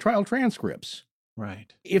from the trial transcripts.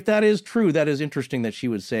 Right. If that is true, that is interesting that she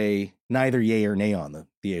would say neither yay or nay on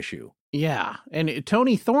the issue. Yeah, and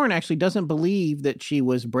Tony Thorne actually doesn't believe that she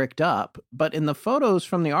was bricked up, but in the photos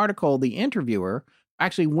from the article, the interviewer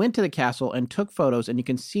actually went to the castle and took photos, and you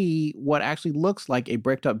can see what actually looks like a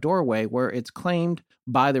bricked up doorway where it's claimed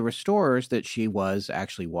by the restorers that she was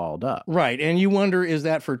actually walled up. Right, and you wonder, is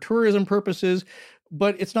that for tourism purposes?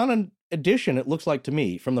 But it's not an addition, it looks like to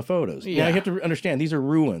me, from the photos. Yeah, you have to understand, these are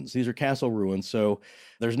ruins. These are castle ruins, so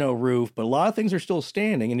there's no roof, but a lot of things are still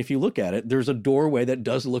standing, and if you look at it, there's a doorway that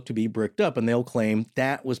does look to be bricked up, and they'll claim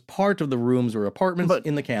that was part of the rooms or apartments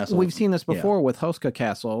in the castle. We've seen this before with Hoska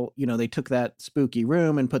Castle. You know, they took that spooky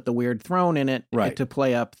room and put the weird throne in it to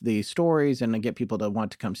play up the stories and to get people to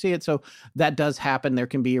want to come see it, so that does happen. There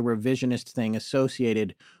can be a revisionist thing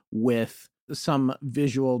associated with some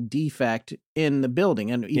visual defect in the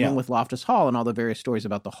building, and even with Loftus Hall and all the various stories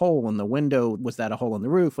about the hole in the window. Was that a hole in the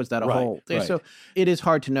roof? Was that a hole? Right. So it is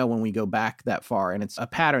hard to know when we go back that far, and it's a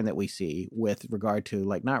pattern that we see with regard to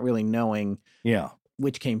like not really knowing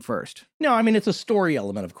which came first. No, I mean, it's a story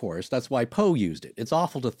element, of course. That's why Poe used it. It's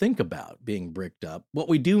awful to think about being bricked up. What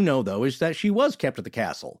we do know, though, is that she was kept at the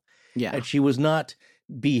castle. Yeah. And she was not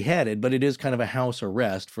beheaded, but it is kind of a house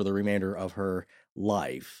arrest for the remainder of her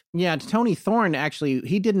life. Yeah, Tony Thorne actually,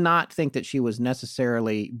 he did not think that she was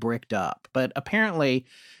necessarily bricked up, but apparently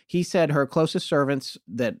he said her closest servants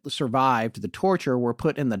that survived the torture were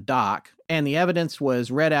put in the dock, and the evidence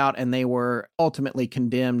was read out, and they were ultimately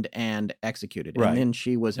condemned and executed. And then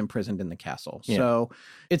she was imprisoned in the castle. Yeah. So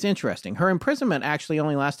it's interesting. Her imprisonment actually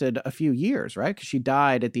only lasted a few years, right? Because she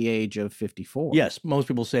died at the age of 54. Yes, most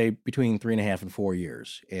people say between 3.5 and 4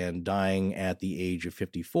 years, and dying at the age of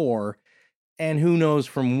 54. And who knows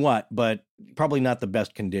from what, but probably not the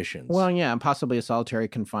best conditions. Well, yeah, and possibly a solitary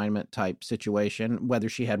confinement type situation. Whether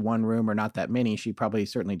she had one room or not that many, she probably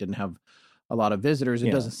certainly didn't have a lot of visitors. It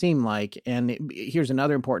Yeah. doesn't seem like. And here's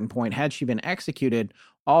another important point. Had she been executed,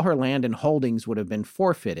 all her land and holdings would have been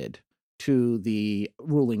forfeited to the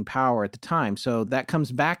ruling power at the time. So that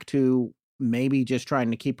comes back to maybe just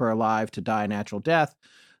trying to keep her alive to die a natural death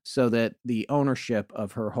so that the ownership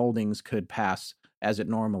of her holdings could pass as it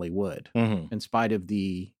normally would, in spite of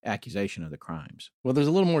the accusation of the crimes. Well, there's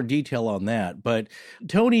a little more detail on that, but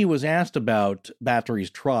Tony was asked about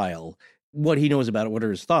Báthory's trial, what he knows about it, what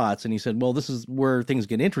are his thoughts, and he said, well, this is where things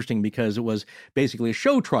get interesting because it was basically a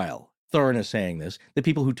show trial. Thorne is saying this. The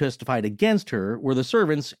people who testified against her were the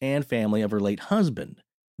servants and family of her late husband.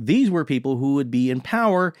 These were people who would be in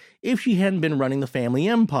power if she hadn't been running the family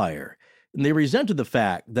empire, and they resented the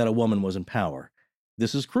fact that a woman was in power.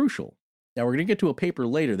 This is crucial. Now, we're going to get to a paper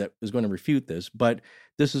later that is going to refute this, but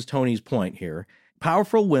this is Tony's point here.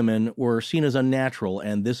 Powerful women were seen as unnatural,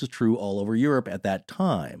 and this is true all over Europe at that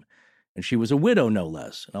time. And she was a widow, no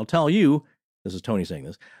less. And I'll tell you, this is Tony saying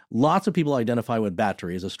this, lots of people identify with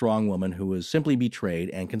Báthory as a strong woman who was simply betrayed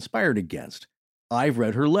and conspired against. I've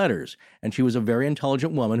read her letters, and she was a very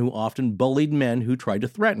intelligent woman who often bullied men who tried to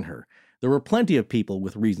threaten her. There were plenty of people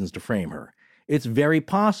with reasons to frame her. It's very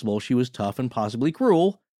possible she was tough and possibly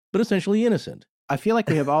cruel, but essentially innocent. I feel like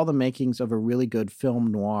we have all the makings of a really good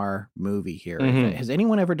film noir movie here. Has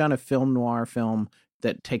anyone ever done a film noir film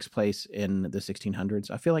that takes place in the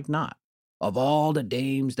 1600s? I feel like not. Of all the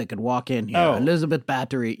dames that could walk in here, Elizabeth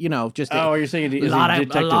Báthory, just you're saying a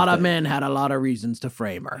lot of men had a lot of reasons to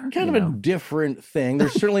frame her. Kind of a different thing.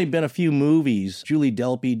 There's certainly been a few movies. Julie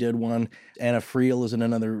Delpy did one. Anna Friel is in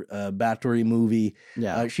another Báthory movie.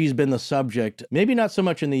 Yeah. She's been the subject, maybe not so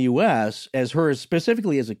much in the U.S. as her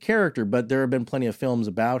specifically as a character, but there have been plenty of films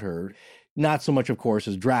about her. Not so much, of course,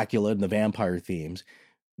 as Dracula and the vampire themes,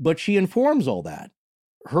 but she informs all that.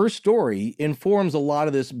 Her story informs a lot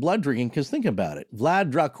of this blood drinking, because think about it.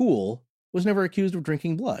 Vlad Dracul was never accused of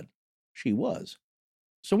drinking blood. She was.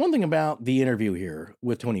 So one thing about the interview here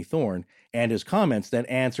with Tony Thorne and his comments that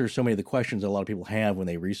answer so many of the questions that a lot of people have when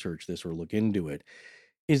they research this or look into it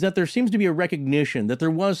is that there seems to be a recognition that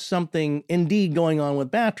there was something indeed going on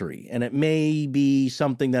with Báthory, and it may be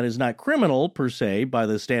something that is not criminal per se by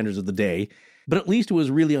the standards of the day, but at least it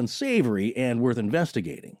was really unsavory and worth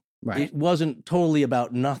investigating. Right. It wasn't totally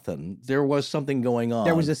about nothing. There was something going on.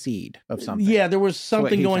 There was a seed of something. Yeah, there was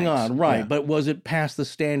something going thinks. on, right. Yeah. But was it past the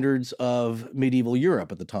standards of medieval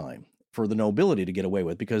Europe at the time for the nobility to get away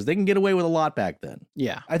with? Because they can get away with a lot back then.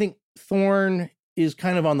 Yeah. I think Thorne is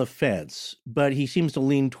kind of on the fence, but he seems to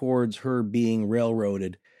lean towards her being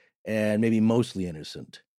railroaded and maybe mostly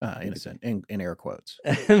innocent. Innocent, in air quotes.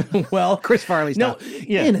 Well, Chris Farley's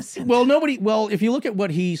innocent. Well, if you look at what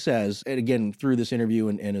he says, and again, through this interview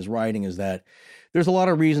and his writing, is that there's a lot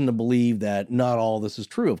of reason to believe that not all this is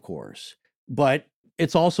true, of course. But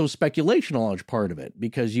it's also speculation, a large part of it,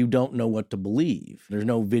 because you don't know what to believe. There's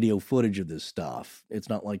no video footage of this stuff. It's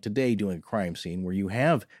not like today doing a crime scene where you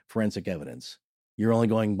have forensic evidence. You're only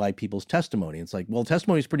going by people's testimony. It's like, well,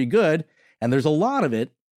 testimony is pretty good, and there's a lot of it,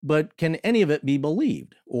 but can any of it be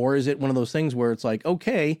believed? Or is it one of those things where it's like,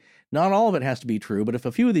 okay, not all of it has to be true, but if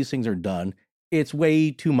a few of these things are done, it's way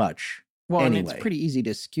too much. Well, anyway. And it's pretty easy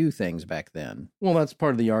to skew things back then. Well, that's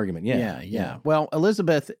part of the argument, Yeah. Well,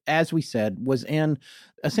 Elizabeth, as we said, was in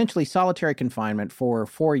essentially solitary confinement for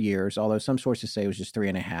 4 years, although some sources say it was just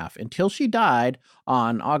 3.5, until she died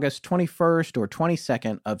on August 21st or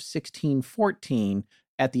 22nd of 1614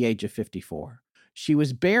 at the age of 54. She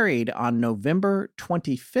was buried on November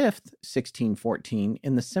 25th, 1614,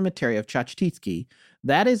 in the cemetery of Chakhtitski.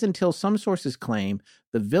 That is until some sources claim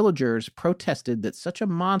the villagers protested that such a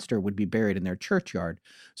monster would be buried in their churchyard.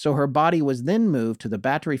 So her body was then moved to the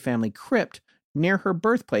Báthory family crypt near her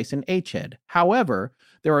birthplace in Hd. However,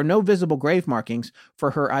 there are no visible grave markings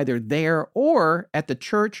for her either there or at the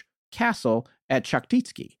church castle at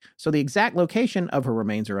Chakhtitski. So the exact location of her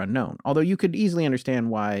remains are unknown, although you could easily understand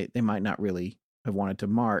why they might not really have wanted to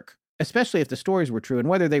mark, especially if the stories were true, and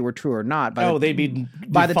whether they were true or not. They'd be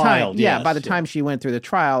by defiled, the time she went through the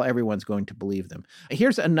trial, everyone's going to believe them.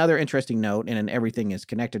 Here's another interesting note in an everything is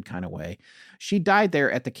connected kind of way. She died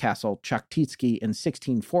there at the castle Chakhtitski in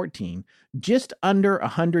 1614. Just under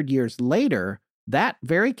 100 years later, that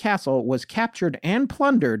very castle was captured and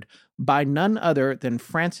plundered by none other than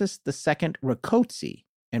Francis II Rákóczi.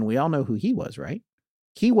 And we all know who he was, right?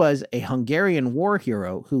 He was a Hungarian war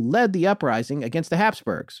hero who led the uprising against the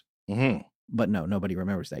Habsburgs. Mm-hmm. But no, nobody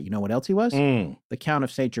remembers that. You know what else he was? The Count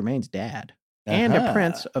of St. Germain's dad and a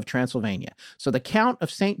prince of Transylvania. So the Count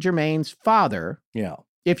of St. Germain's father,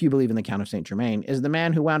 if you believe in the Count of St. Germain, is the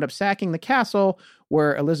man who wound up sacking the castle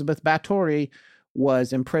where Elizabeth Báthory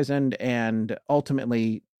was imprisoned and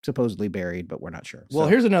ultimately supposedly buried, but we're not sure. Well,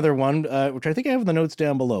 here's another one, which I think I have in the notes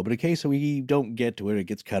down below, but in case we don't get to it, it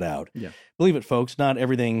gets cut out. Yeah. Believe it, folks, not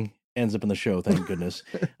everything ends up in the show, thank goodness.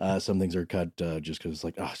 Some things are cut just because it's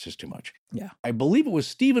like, it's just too much. Yeah. I believe it was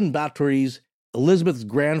Stephen Báthory's Elizabeth's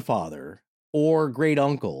grandfather or great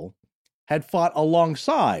uncle had fought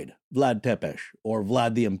alongside Vlad Tepes or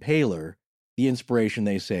Vlad the Impaler, the inspiration,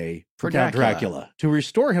 they say, for Count Dracula, to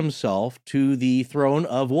restore himself to the throne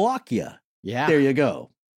of Wallachia. Yeah. There you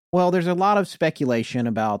go. Well, there's a lot of speculation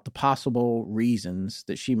about the possible reasons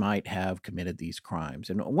that she might have committed these crimes.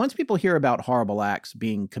 And once people hear about horrible acts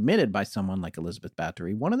being committed by someone like Elizabeth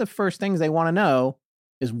Báthory, one of the first things they want to know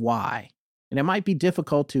is why. And it might be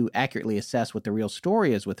difficult to accurately assess what the real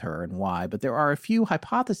story is with her and why, but there are a few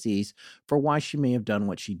hypotheses for why she may have done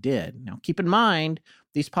what she did. Now, keep in mind,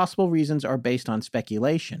 these possible reasons are based on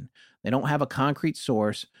speculation. They don't have a concrete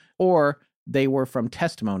source, or they were from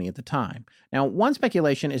testimony at the time. Now, one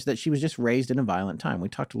speculation is that she was just raised in a violent time. We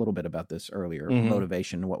talked a little bit about this earlier,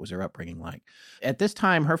 motivation, what was her upbringing like. At this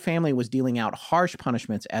time, her family was dealing out harsh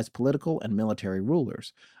punishments as political and military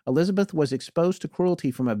rulers. Elizabeth was exposed to cruelty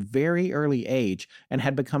from a very early age and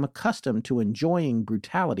had become accustomed to enjoying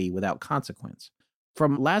brutality without consequence.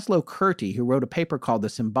 From Laszlo Kurti, who wrote a paper called The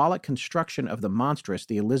Symbolic Construction of the Monstrous,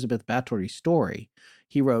 the Elizabeth Báthory Story,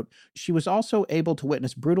 he wrote, she was also able to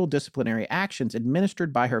witness brutal disciplinary actions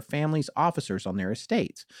administered by her family's officers on their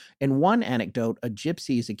estates. In one anecdote, a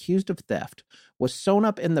gypsy is accused of theft, was sewn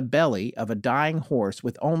up in the belly of a dying horse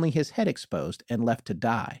with only his head exposed and left to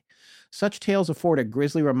die. Such tales afford a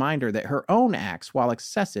grisly reminder that her own acts, while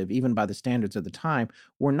excessive even by the standards of the time,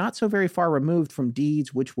 were not so very far removed from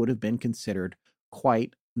deeds which would have been considered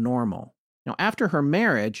quite normal. Now, after her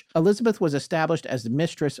marriage, Elizabeth was established as the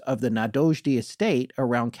mistress of the Nadojdi estate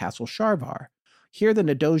around Castle Sharvar. Here, the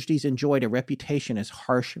Nadojdis enjoyed a reputation as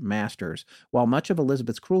harsh masters. While much of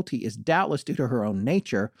Elizabeth's cruelty is doubtless due to her own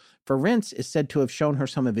nature, Ferenc is said to have shown her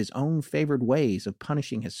some of his own favored ways of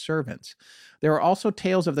punishing his servants. There are also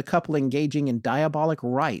tales of the couple engaging in diabolic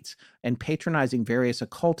rites and patronizing various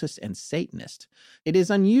occultists and Satanists. It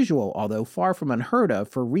is unusual, although far from unheard of,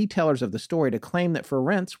 for retellers of the story to claim that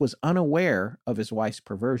Ferenc was unaware of his wife's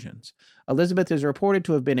perversions. Elizabeth is reported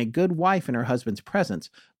to have been a good wife in her husband's presence,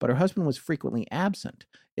 but her husband was frequently absent.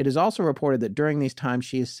 It is also reported that during these times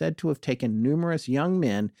she is said to have taken numerous young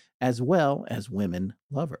men as well as women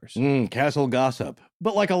lovers. Castle gossip.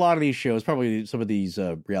 But like a lot of these shows, probably some of these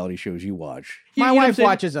reality shows you watch. My wife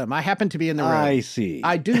watches them. I happen to be in the room. I see.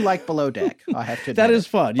 I do like Below Deck. I have to admit that is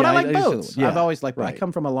fun. But yeah, I like both. Yeah, I've always liked both. right. I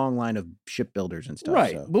come from a long line of shipbuilders and stuff.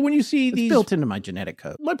 Right. So But when you see it's these... built into my genetic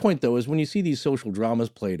code. My point, though, is when you see these social dramas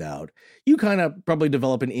played out, you kind of probably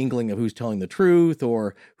develop an inkling of who's telling the truth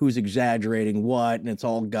or who's exaggerating what, and it's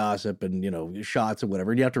all gossip and, shots and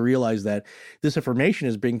whatever. And you have to realize that this information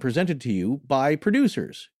is being presented to you by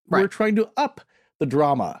producers who are trying to up the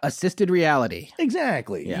drama. Assisted reality.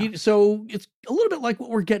 Exactly. Yeah. So it's a little bit like what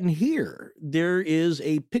we're getting here. There is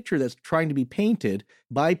a picture that's trying to be painted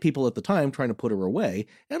by people at the time trying to put her away,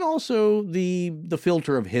 and also the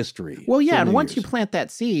filter of history. Well, yeah, and once you plant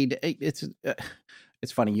that seed, it's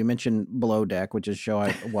funny. You mentioned Below Deck, which is a show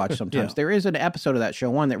I watch sometimes. There is an episode of that show,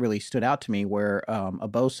 one that really stood out to me, where a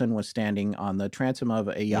bosun was standing on the transom of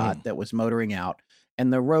a yacht that was motoring out,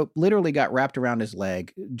 and the rope literally got wrapped around his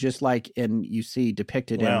leg, just like you see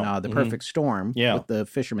depicted in The Perfect Storm with the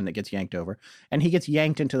fisherman that gets yanked over. And he gets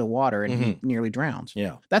yanked into the water and he nearly drowns.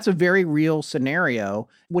 Yeah. That's a very real scenario.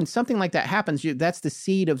 When something like that happens, that's the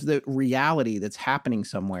seed of the reality that's happening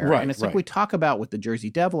somewhere. Right, and it's like we talk about with the Jersey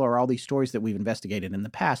Devil or all these stories that we've investigated in the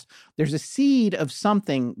past. There's a seed of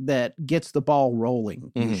something that gets the ball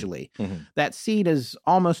rolling, usually. That seed is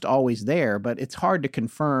almost always there, but it's hard to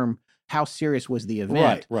confirm how serious was the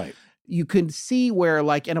event. Right. You could see where,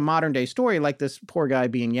 like in a modern day story, like this poor guy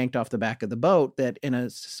being yanked off the back of the boat, that in a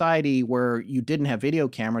society where you didn't have video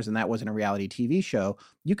cameras and that wasn't a reality TV show,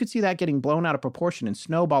 you could see that getting blown out of proportion and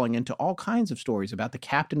snowballing into all kinds of stories about the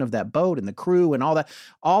captain of that boat and the crew and all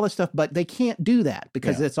the stuff. But they can't do that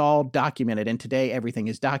because it's all documented. And today everything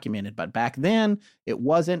is documented. But back then it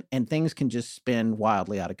wasn't, and things can just spin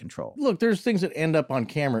wildly out of control. Look, there's things that end up on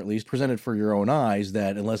camera, at least presented for your own eyes,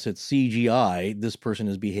 that unless it's CGI, this person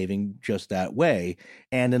is behaving just that way.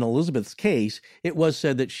 And in Elizabeth's case, it was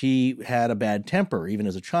said that she had a bad temper, even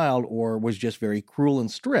as a child, or was just very cruel and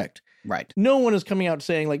strict. Right. No one is coming out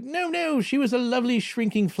saying like, no, she was a lovely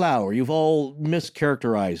shrinking flower. You've all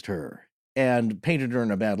mischaracterized her and painted her in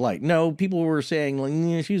a bad light. No, people were saying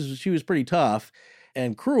like, she was pretty tough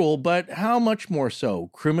and cruel, but how much more so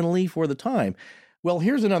criminally for the time? Well,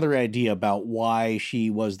 here's another idea about why she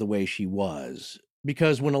was the way she was.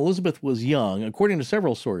 because when Elizabeth was young, according to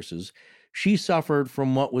several sources, she suffered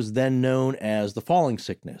from what was then known as the falling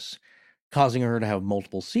sickness, causing her to have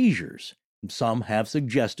multiple seizures. Some have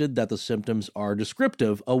suggested that the symptoms are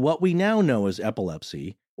descriptive of what we now know as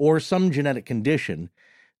epilepsy or some genetic condition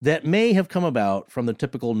that may have come about from the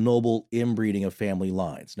typical noble inbreeding of family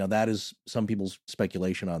lines. Now, that is some people's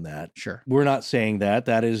speculation on that. Sure. We're not saying that.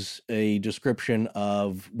 That is a description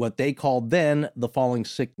of what they called then the falling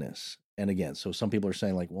sickness. And again, so some people are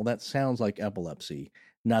saying like, well, that sounds like epilepsy.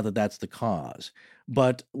 Not that that's the cause.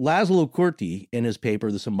 But Laszlo Kurti, in his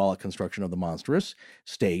paper, The Symbolic Construction of the Monstrous,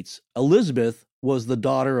 states Elizabeth was the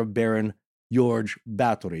daughter of Baron George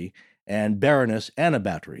Báthory and Baroness Anna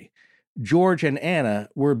Báthory. George and Anna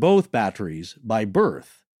were both Báthories by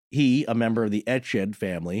birth. He, a member of the Etched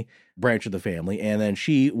family, branch of the family, and then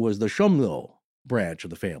she was the Chomlo branch of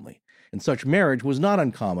the family. And such marriage was not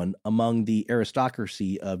uncommon among the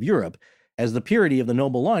aristocracy of Europe, as the purity of the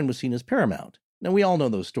noble line was seen as paramount. Now, we all know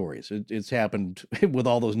those stories. It's happened with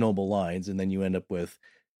all those noble lines, and then you end up with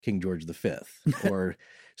King George V, or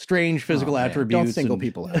strange physical attributes. Don't single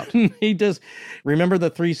people out. He does. Remember the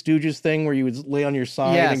Three Stooges thing where you would lay on your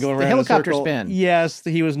side and go around the helicopter in a circle? spin. Yes,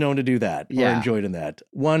 he was known to do that, or Yeah. enjoyed in that.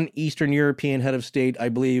 One Eastern European head of state, I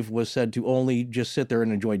believe, was said to only just sit there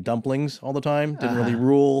and enjoy dumplings all the time, didn't really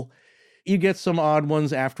rule. You get some odd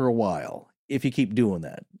ones after a while if you keep doing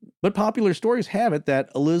that. But popular stories have it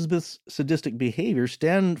that Elizabeth's sadistic behavior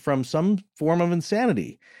stemmed from some form of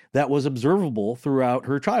insanity that was observable throughout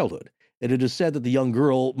her childhood. And it is said that the young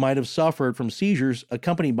girl might have suffered from seizures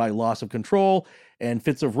accompanied by loss of control and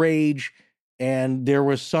fits of rage, and there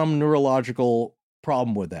was some neurological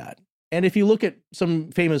problem with that. And if you look at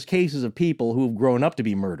some famous cases of people who have grown up to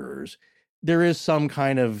be murderers, there is some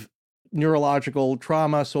kind of neurological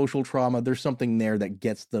trauma, social trauma. There's something there that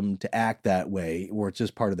gets them to act that way, or it's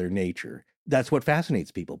just part of their nature. That's what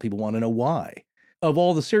fascinates people. People want to know why. Of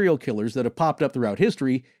all the serial killers that have popped up throughout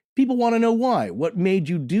history, people want to know why. What made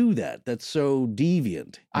you do that? That's so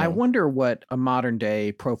deviant. I wonder what a modern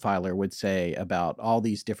day profiler would say about all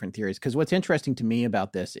these different theories. Because what's interesting to me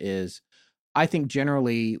about this is I think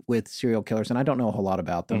generally with serial killers, and I don't know a whole lot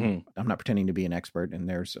about them. I'm not pretending to be an expert, and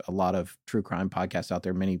there's a lot of true crime podcasts out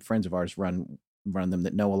there. Many friends of ours run them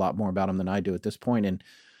that know a lot more about them than I do at this point, and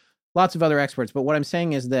lots of other experts. But what I'm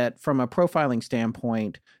saying is that from a profiling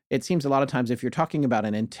standpoint, it seems a lot of times if you're talking about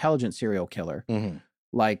an intelligent serial killer,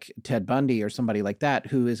 like Ted Bundy or somebody like that,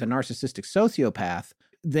 who is a narcissistic sociopath,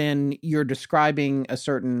 then you're describing a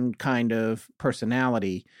certain kind of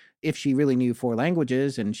personality. If she really knew 4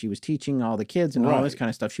 languages and she was teaching all the kids and all this kind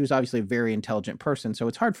of stuff, she was obviously a very intelligent person. So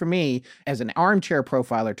it's hard for me as an armchair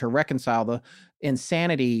profiler to reconcile the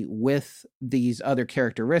insanity with these other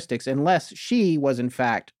characteristics, unless she was in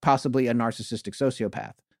fact possibly a narcissistic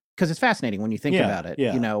sociopath. Because it's fascinating when you think about it.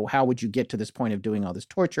 Yeah. You know, how would you get to this point of doing all this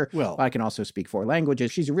torture? Well, I can also speak 4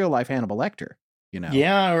 languages. She's a real life Hannibal Lecter. You know,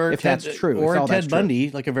 or if Ted, that's true, or if all Ted that's Bundy,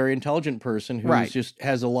 true. like a very intelligent person who Right. just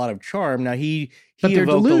has a lot of charm. Now But they're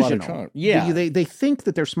evoked delusional. a lot of charm. Yeah, They think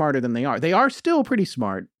that they're smarter than they are. They are still pretty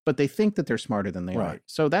smart, but they think that they're smarter than they are. Right.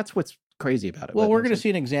 So that's what's crazy about it. well, But we're going to it's see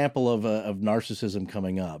an example of narcissism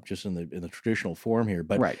coming up, just in the traditional form here.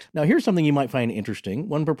 But Right. now here's something you might find interesting.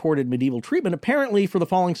 One purported medieval treatment, apparently for the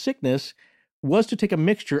falling sickness, was to take a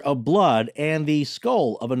mixture of blood and the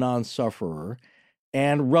skull of a non-sufferer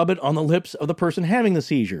and rub it on the lips of the person having the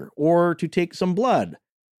seizure, or to take some blood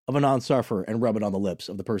of a non-sufferer and rub it on the lips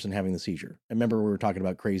of the person having the seizure. Remember we were talking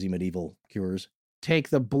about crazy medieval cures? take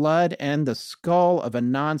the blood and the skull of a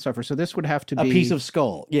non-sufferer. So this would have to be A piece of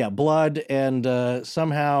skull. Yeah, blood and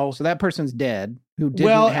somehow... So that person's dead who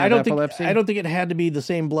didn't have epilepsy? I don't think it had to be the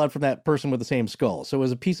same blood from that person with the same skull. So it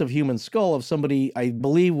was a piece of human skull of somebody I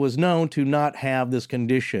believe was known to not have this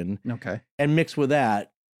condition. Okay. And mix with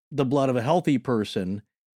that the blood of a healthy person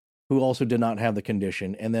who also did not have the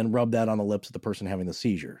condition, and then rub that on the lips of the person having the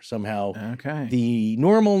seizure. Somehow the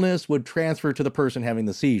normalness would transfer to the person having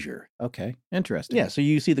the seizure. Okay. Interesting. Yeah, so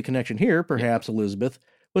you see the connection here. Perhaps Elizabeth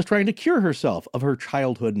was trying to cure herself of her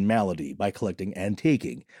childhood malady by collecting and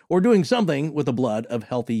taking, or doing something with the blood of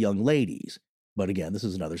healthy young ladies. But again, this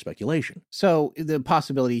is another speculation. So the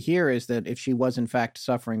possibility here is that if she was in fact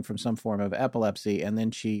suffering from some form of epilepsy, and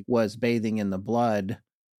then she was bathing in the blood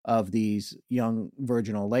of these young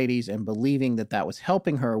virginal ladies and believing that that was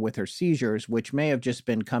helping her with her seizures, which may have just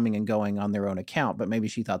been coming and going on their own account, but maybe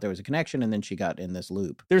she thought there was a connection and then she got in this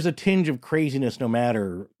loop. There's a tinge of craziness no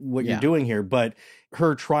matter what you're doing here, but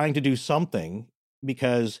her trying to do something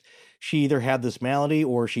because she either had this malady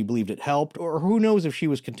or she believed it helped, or who knows if she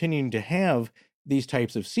was continuing to have these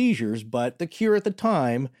types of seizures, but the cure at the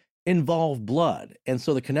time involve blood. And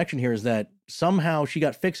so the connection here is that somehow she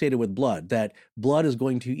got fixated with blood, that blood is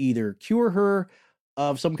going to either cure her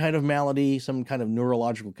of some kind of malady, some kind of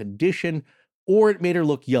neurological condition, or it made her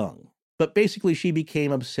look young. But basically, she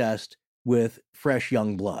became obsessed with fresh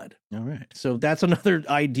young blood. All right. So that's another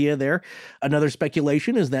idea there. Another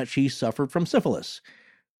speculation is that she suffered from syphilis,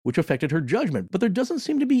 which affected her judgment. But there doesn't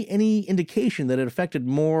seem to be any indication that it affected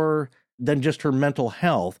more than just her mental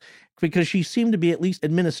health, because she seemed to be at least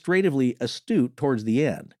administratively astute towards the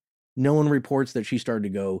end. No one reports that she started to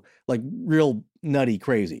go like real nutty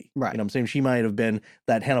crazy. Right. You know what I'm saying? She might have been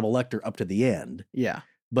that Hannibal Lecter up to the end. Yeah.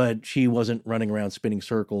 But she wasn't running around spinning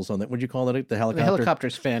circles on that. What'd you call it? The helicopter? The helicopter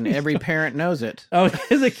spin. Every parent knows it. Oh,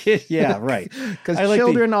 as a kid. Yeah, right. Because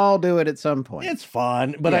children all do it at some point. It's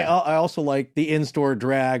fun. But Yeah. I also like the in-store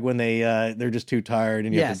drag when they're just too tired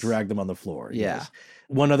and you have Yes. to drag them on the floor. Yeah. Yes.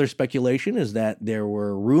 One other speculation is that there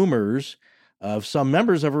were rumors of some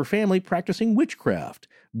members of her family practicing witchcraft,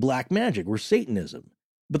 black magic, or Satanism.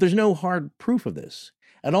 But there's no hard proof of this.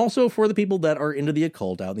 And also for the people that are into the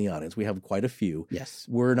occult out in the audience, we have quite a few. Yes.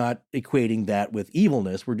 We're not equating that with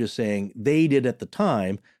evilness. We're just saying they did at the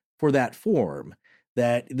time for that form,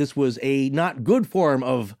 that this was a not good form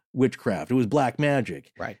of witchcraft. It was black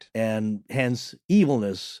magic. Right. And hence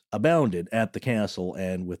evilness abounded at the castle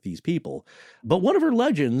and with these people. But one of her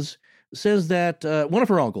legends says that one of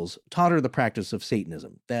her uncles taught her the practice of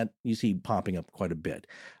Satanism. That you see popping up quite a bit.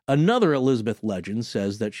 Another Elizabeth legend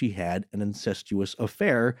says that she had an incestuous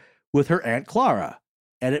affair with her Aunt Clara,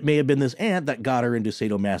 and it may have been this aunt that got her into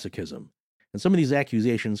sadomasochism. And some of these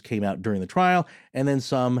accusations came out during the trial, and then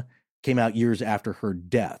some came out years after her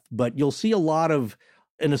death. But you'll see a lot of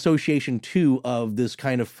an association, too, of this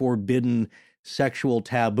kind of forbidden sexual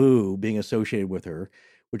taboo being associated with her,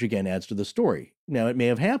 which again adds to the story. Now, it may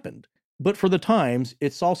have happened, but for the times,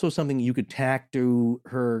 it's also something you could tack to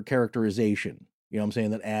her characterization. You know what I'm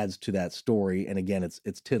saying? That adds to that story. And again, it's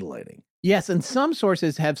titillating. Yes, and some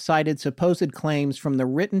sources have cited supposed claims from the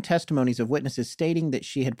written testimonies of witnesses stating that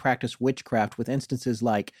she had practiced witchcraft, with instances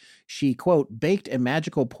like she, quote, baked a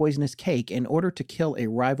magical poisonous cake in order to kill a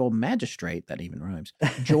rival magistrate, that even rhymes,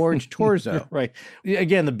 George Torzo. Right.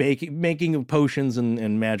 Again, the making of potions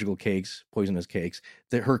and magical cakes, poisonous cakes,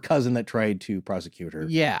 that her cousin that tried to prosecute her.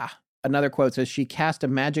 Yeah. Another quote says she cast a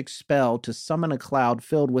magic spell to summon a cloud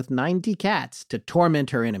filled with 90 cats to torment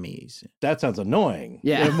her enemies. That sounds annoying.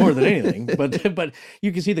 Yeah. More than anything. But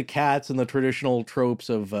you can see the cats and the traditional tropes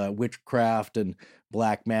of witchcraft and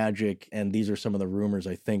black magic. And these are some of the rumors,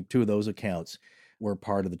 I think, two of those accounts were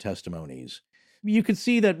part of the testimonies. You could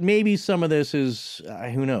see that maybe some of this is,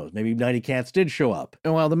 who knows, maybe 90 cats did show up.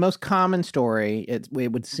 Well, the most common story, it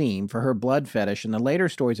would seem, for her blood fetish and the later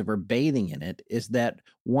stories of her bathing in it is that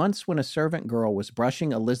once when a servant girl was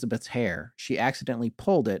brushing Elizabeth's hair, she accidentally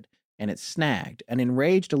pulled it and it snagged. An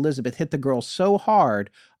enraged Elizabeth hit the girl so hard,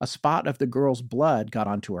 a spot of the girl's blood got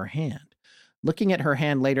onto her hand. Looking at her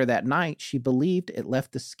hand later that night, she believed it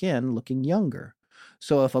left the skin looking younger.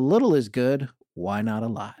 So if a little is good, why not a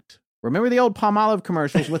lot? Remember the old Palmolive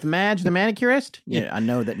commercials with Madge the manicurist? Yeah, I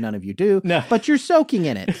know that none of you do, No. but you're soaking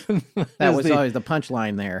in it. That was always the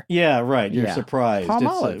punchline there. Yeah, right. You're Yeah. surprised.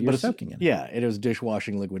 Palmolive, you're soaking in it. Yeah, it is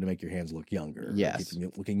dishwashing liquid to make your hands look younger. Yes. Keep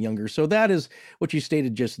them looking younger. So that is what you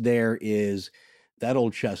stated just there, is that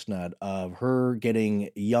old chestnut of her getting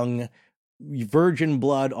young virgin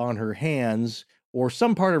blood on her hands or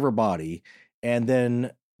some part of her body, and then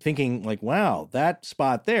thinking like, wow, that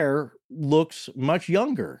spot there looks much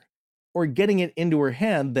younger. Or getting it into her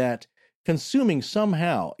head that consuming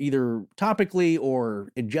somehow, either topically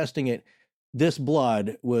or ingesting it, this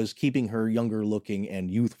blood was keeping her younger looking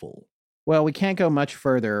and youthful. Well, we can't go much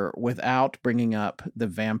further without bringing up the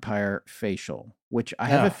vampire facial, which I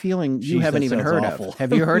have a feeling you Jeez, haven't that even sounds heard awful. of.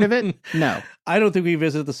 Have you heard of it? No. I don't think we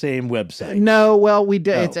visit the same website. No, well, we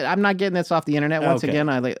do. Oh. I'm not getting this off the internet. Once Okay. again,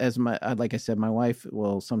 like I said, my wife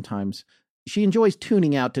will sometimes. She enjoys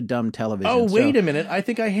tuning out to dumb television. Oh, wait a minute. I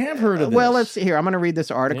think I have heard of this. Well, let's see here. I'm going to read this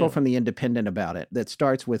article Yeah. from The Independent about it that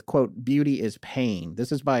starts with, quote, "Beauty is pain."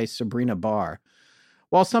 This is by Sabrina Barr.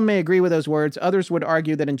 While some may agree with those words, others would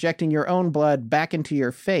argue that injecting your own blood back into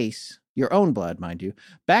your face, your own blood, mind you,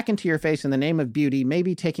 back into your face in the name of beauty may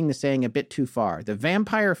be taking the saying a bit too far. The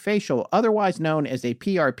vampire facial, otherwise known as a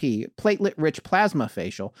PRP, platelet-rich plasma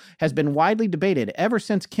facial, has been widely debated ever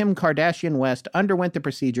since Kim Kardashian West underwent the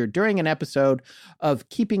procedure during an episode of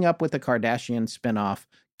Keeping Up with the Kardashian spinoff,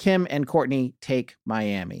 Kim and Kourtney Take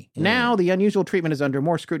Miami. Now, the unusual treatment is under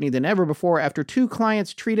more scrutiny than ever before after two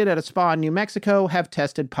clients treated at a spa in New Mexico have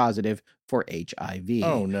tested positive for HIV.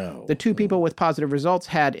 Oh, no. The two people with positive results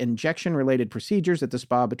had injection-related procedures at the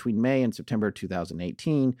spa between May and September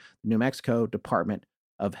 2018, the New Mexico Department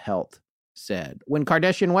of Health said. When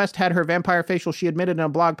Kardashian West had her vampire facial, she admitted in a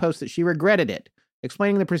blog post that she regretted it,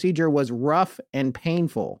 explaining the procedure was rough and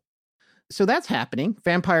painful. So that's happening.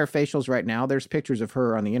 Vampire facials right now. There's pictures of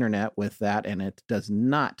her on the internet with that, and it does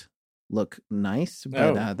not look nice.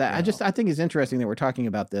 But I think it's interesting that we're talking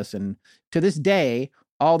about this. And to this day,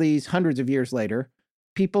 all these hundreds of years later,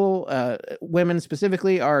 people, women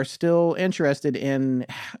specifically, are still interested in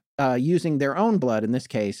using their own blood, in this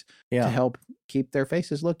case, to help keep their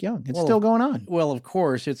faces look young. It's still going on. Well, of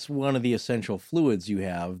course, it's one of the essential fluids you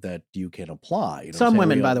have that you can apply. You know Some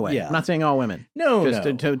women, by the way. I'm not saying all women. Just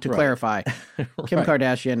to clarify. Kim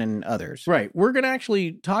Kardashian and others. Right. We're going to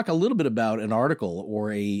actually talk a little bit about an article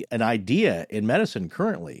or an idea in medicine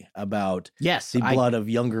currently about the blood of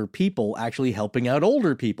younger people actually helping out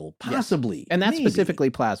older people, possibly. Yes. And that's specifically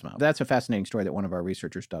plasma. That's a fascinating story that one of our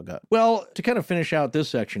researchers dug up. Well, to kind of finish out this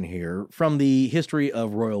section here, from the History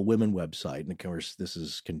of Royal Women website, and of course, this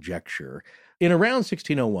is conjecture. In around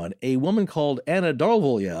 1601, a woman called Anna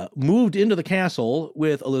Darvolja moved into the castle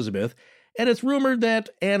with Elizabeth, and it's rumored that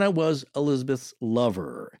Anna was Elizabeth's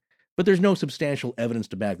lover. But there's no substantial evidence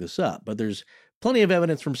to back this up. But there's plenty of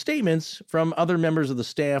evidence from statements from other members of the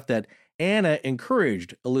staff that Anna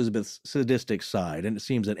encouraged Elizabeth's sadistic side, and it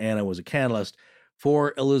seems that Anna was a catalyst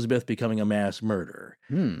for Elizabeth becoming a mass murderer,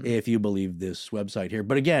 if you believe this website here.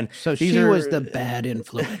 But again, so she was the bad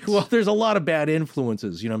influence. Well, there's a lot of bad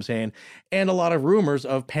influences, you know what I'm saying? And a lot of rumors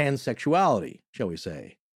of pansexuality, shall we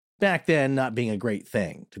say. Back then, not being a great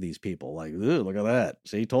thing to these people. Like, ooh, look at that.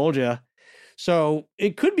 See, told you. So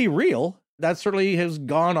it could be real. That certainly has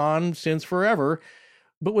gone on since forever.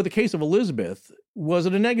 But with the case of Elizabeth, was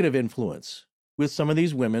it a negative influence with some of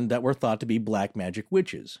these women that were thought to be black magic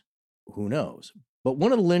witches? Who knows? But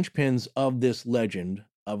one of the linchpins of this legend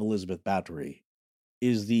of Elizabeth Báthory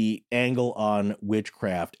is the angle on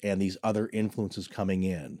witchcraft and these other influences coming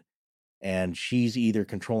in. And she's either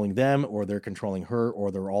controlling them, or they're controlling her,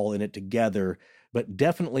 or they're all in it together. But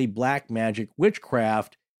definitely black magic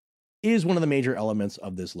witchcraft is one of the major elements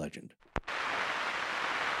of this legend.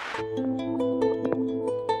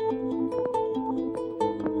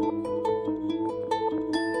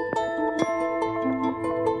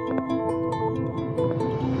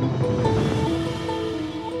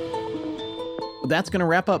 That's going to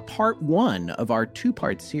wrap up part 1 of our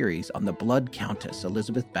 2-part series on the Blood Countess,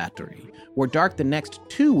 Elizabeth Báthory. We're dark the next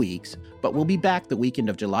 2 weeks, but we'll be back the weekend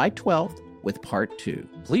of July 12th with part 2.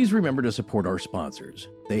 Please remember to support our sponsors.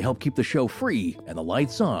 They help keep the show free and the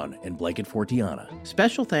lights on in Blanket Fortiana.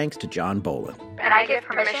 Special thanks to John Bolin. And I give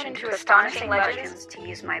permission to Astonishing Legends to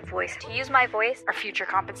use my voice. Or future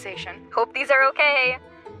compensation. Hope these are okay.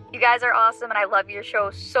 You guys are awesome, and I love your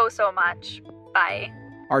show so much. Bye.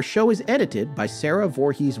 Our show is edited by Sarah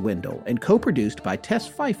Voorhees Wendell and co-produced by Tess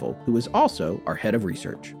Feifel, who is also our head of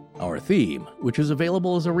research. Our theme, which is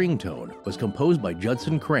available as a ringtone, was composed by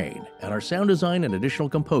Judson Crane, and our sound design and additional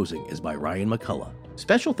composing is by Ryan McCullough.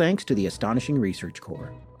 Special thanks to the Astonishing Research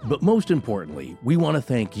Corps. But most importantly, we want to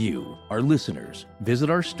thank you, our listeners. Visit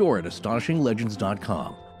our store at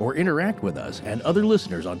astonishinglegends.com or interact with us and other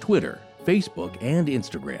listeners on Twitter, Facebook, and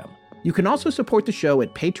Instagram. You can also support the show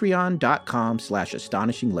at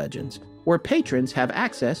patreon.com/astonishinglegends, where patrons have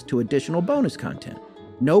access to additional bonus content.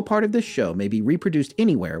 No part of this show may be reproduced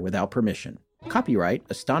anywhere without permission. Copyright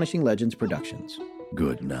Astonishing Legends Productions.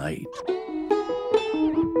 Good night.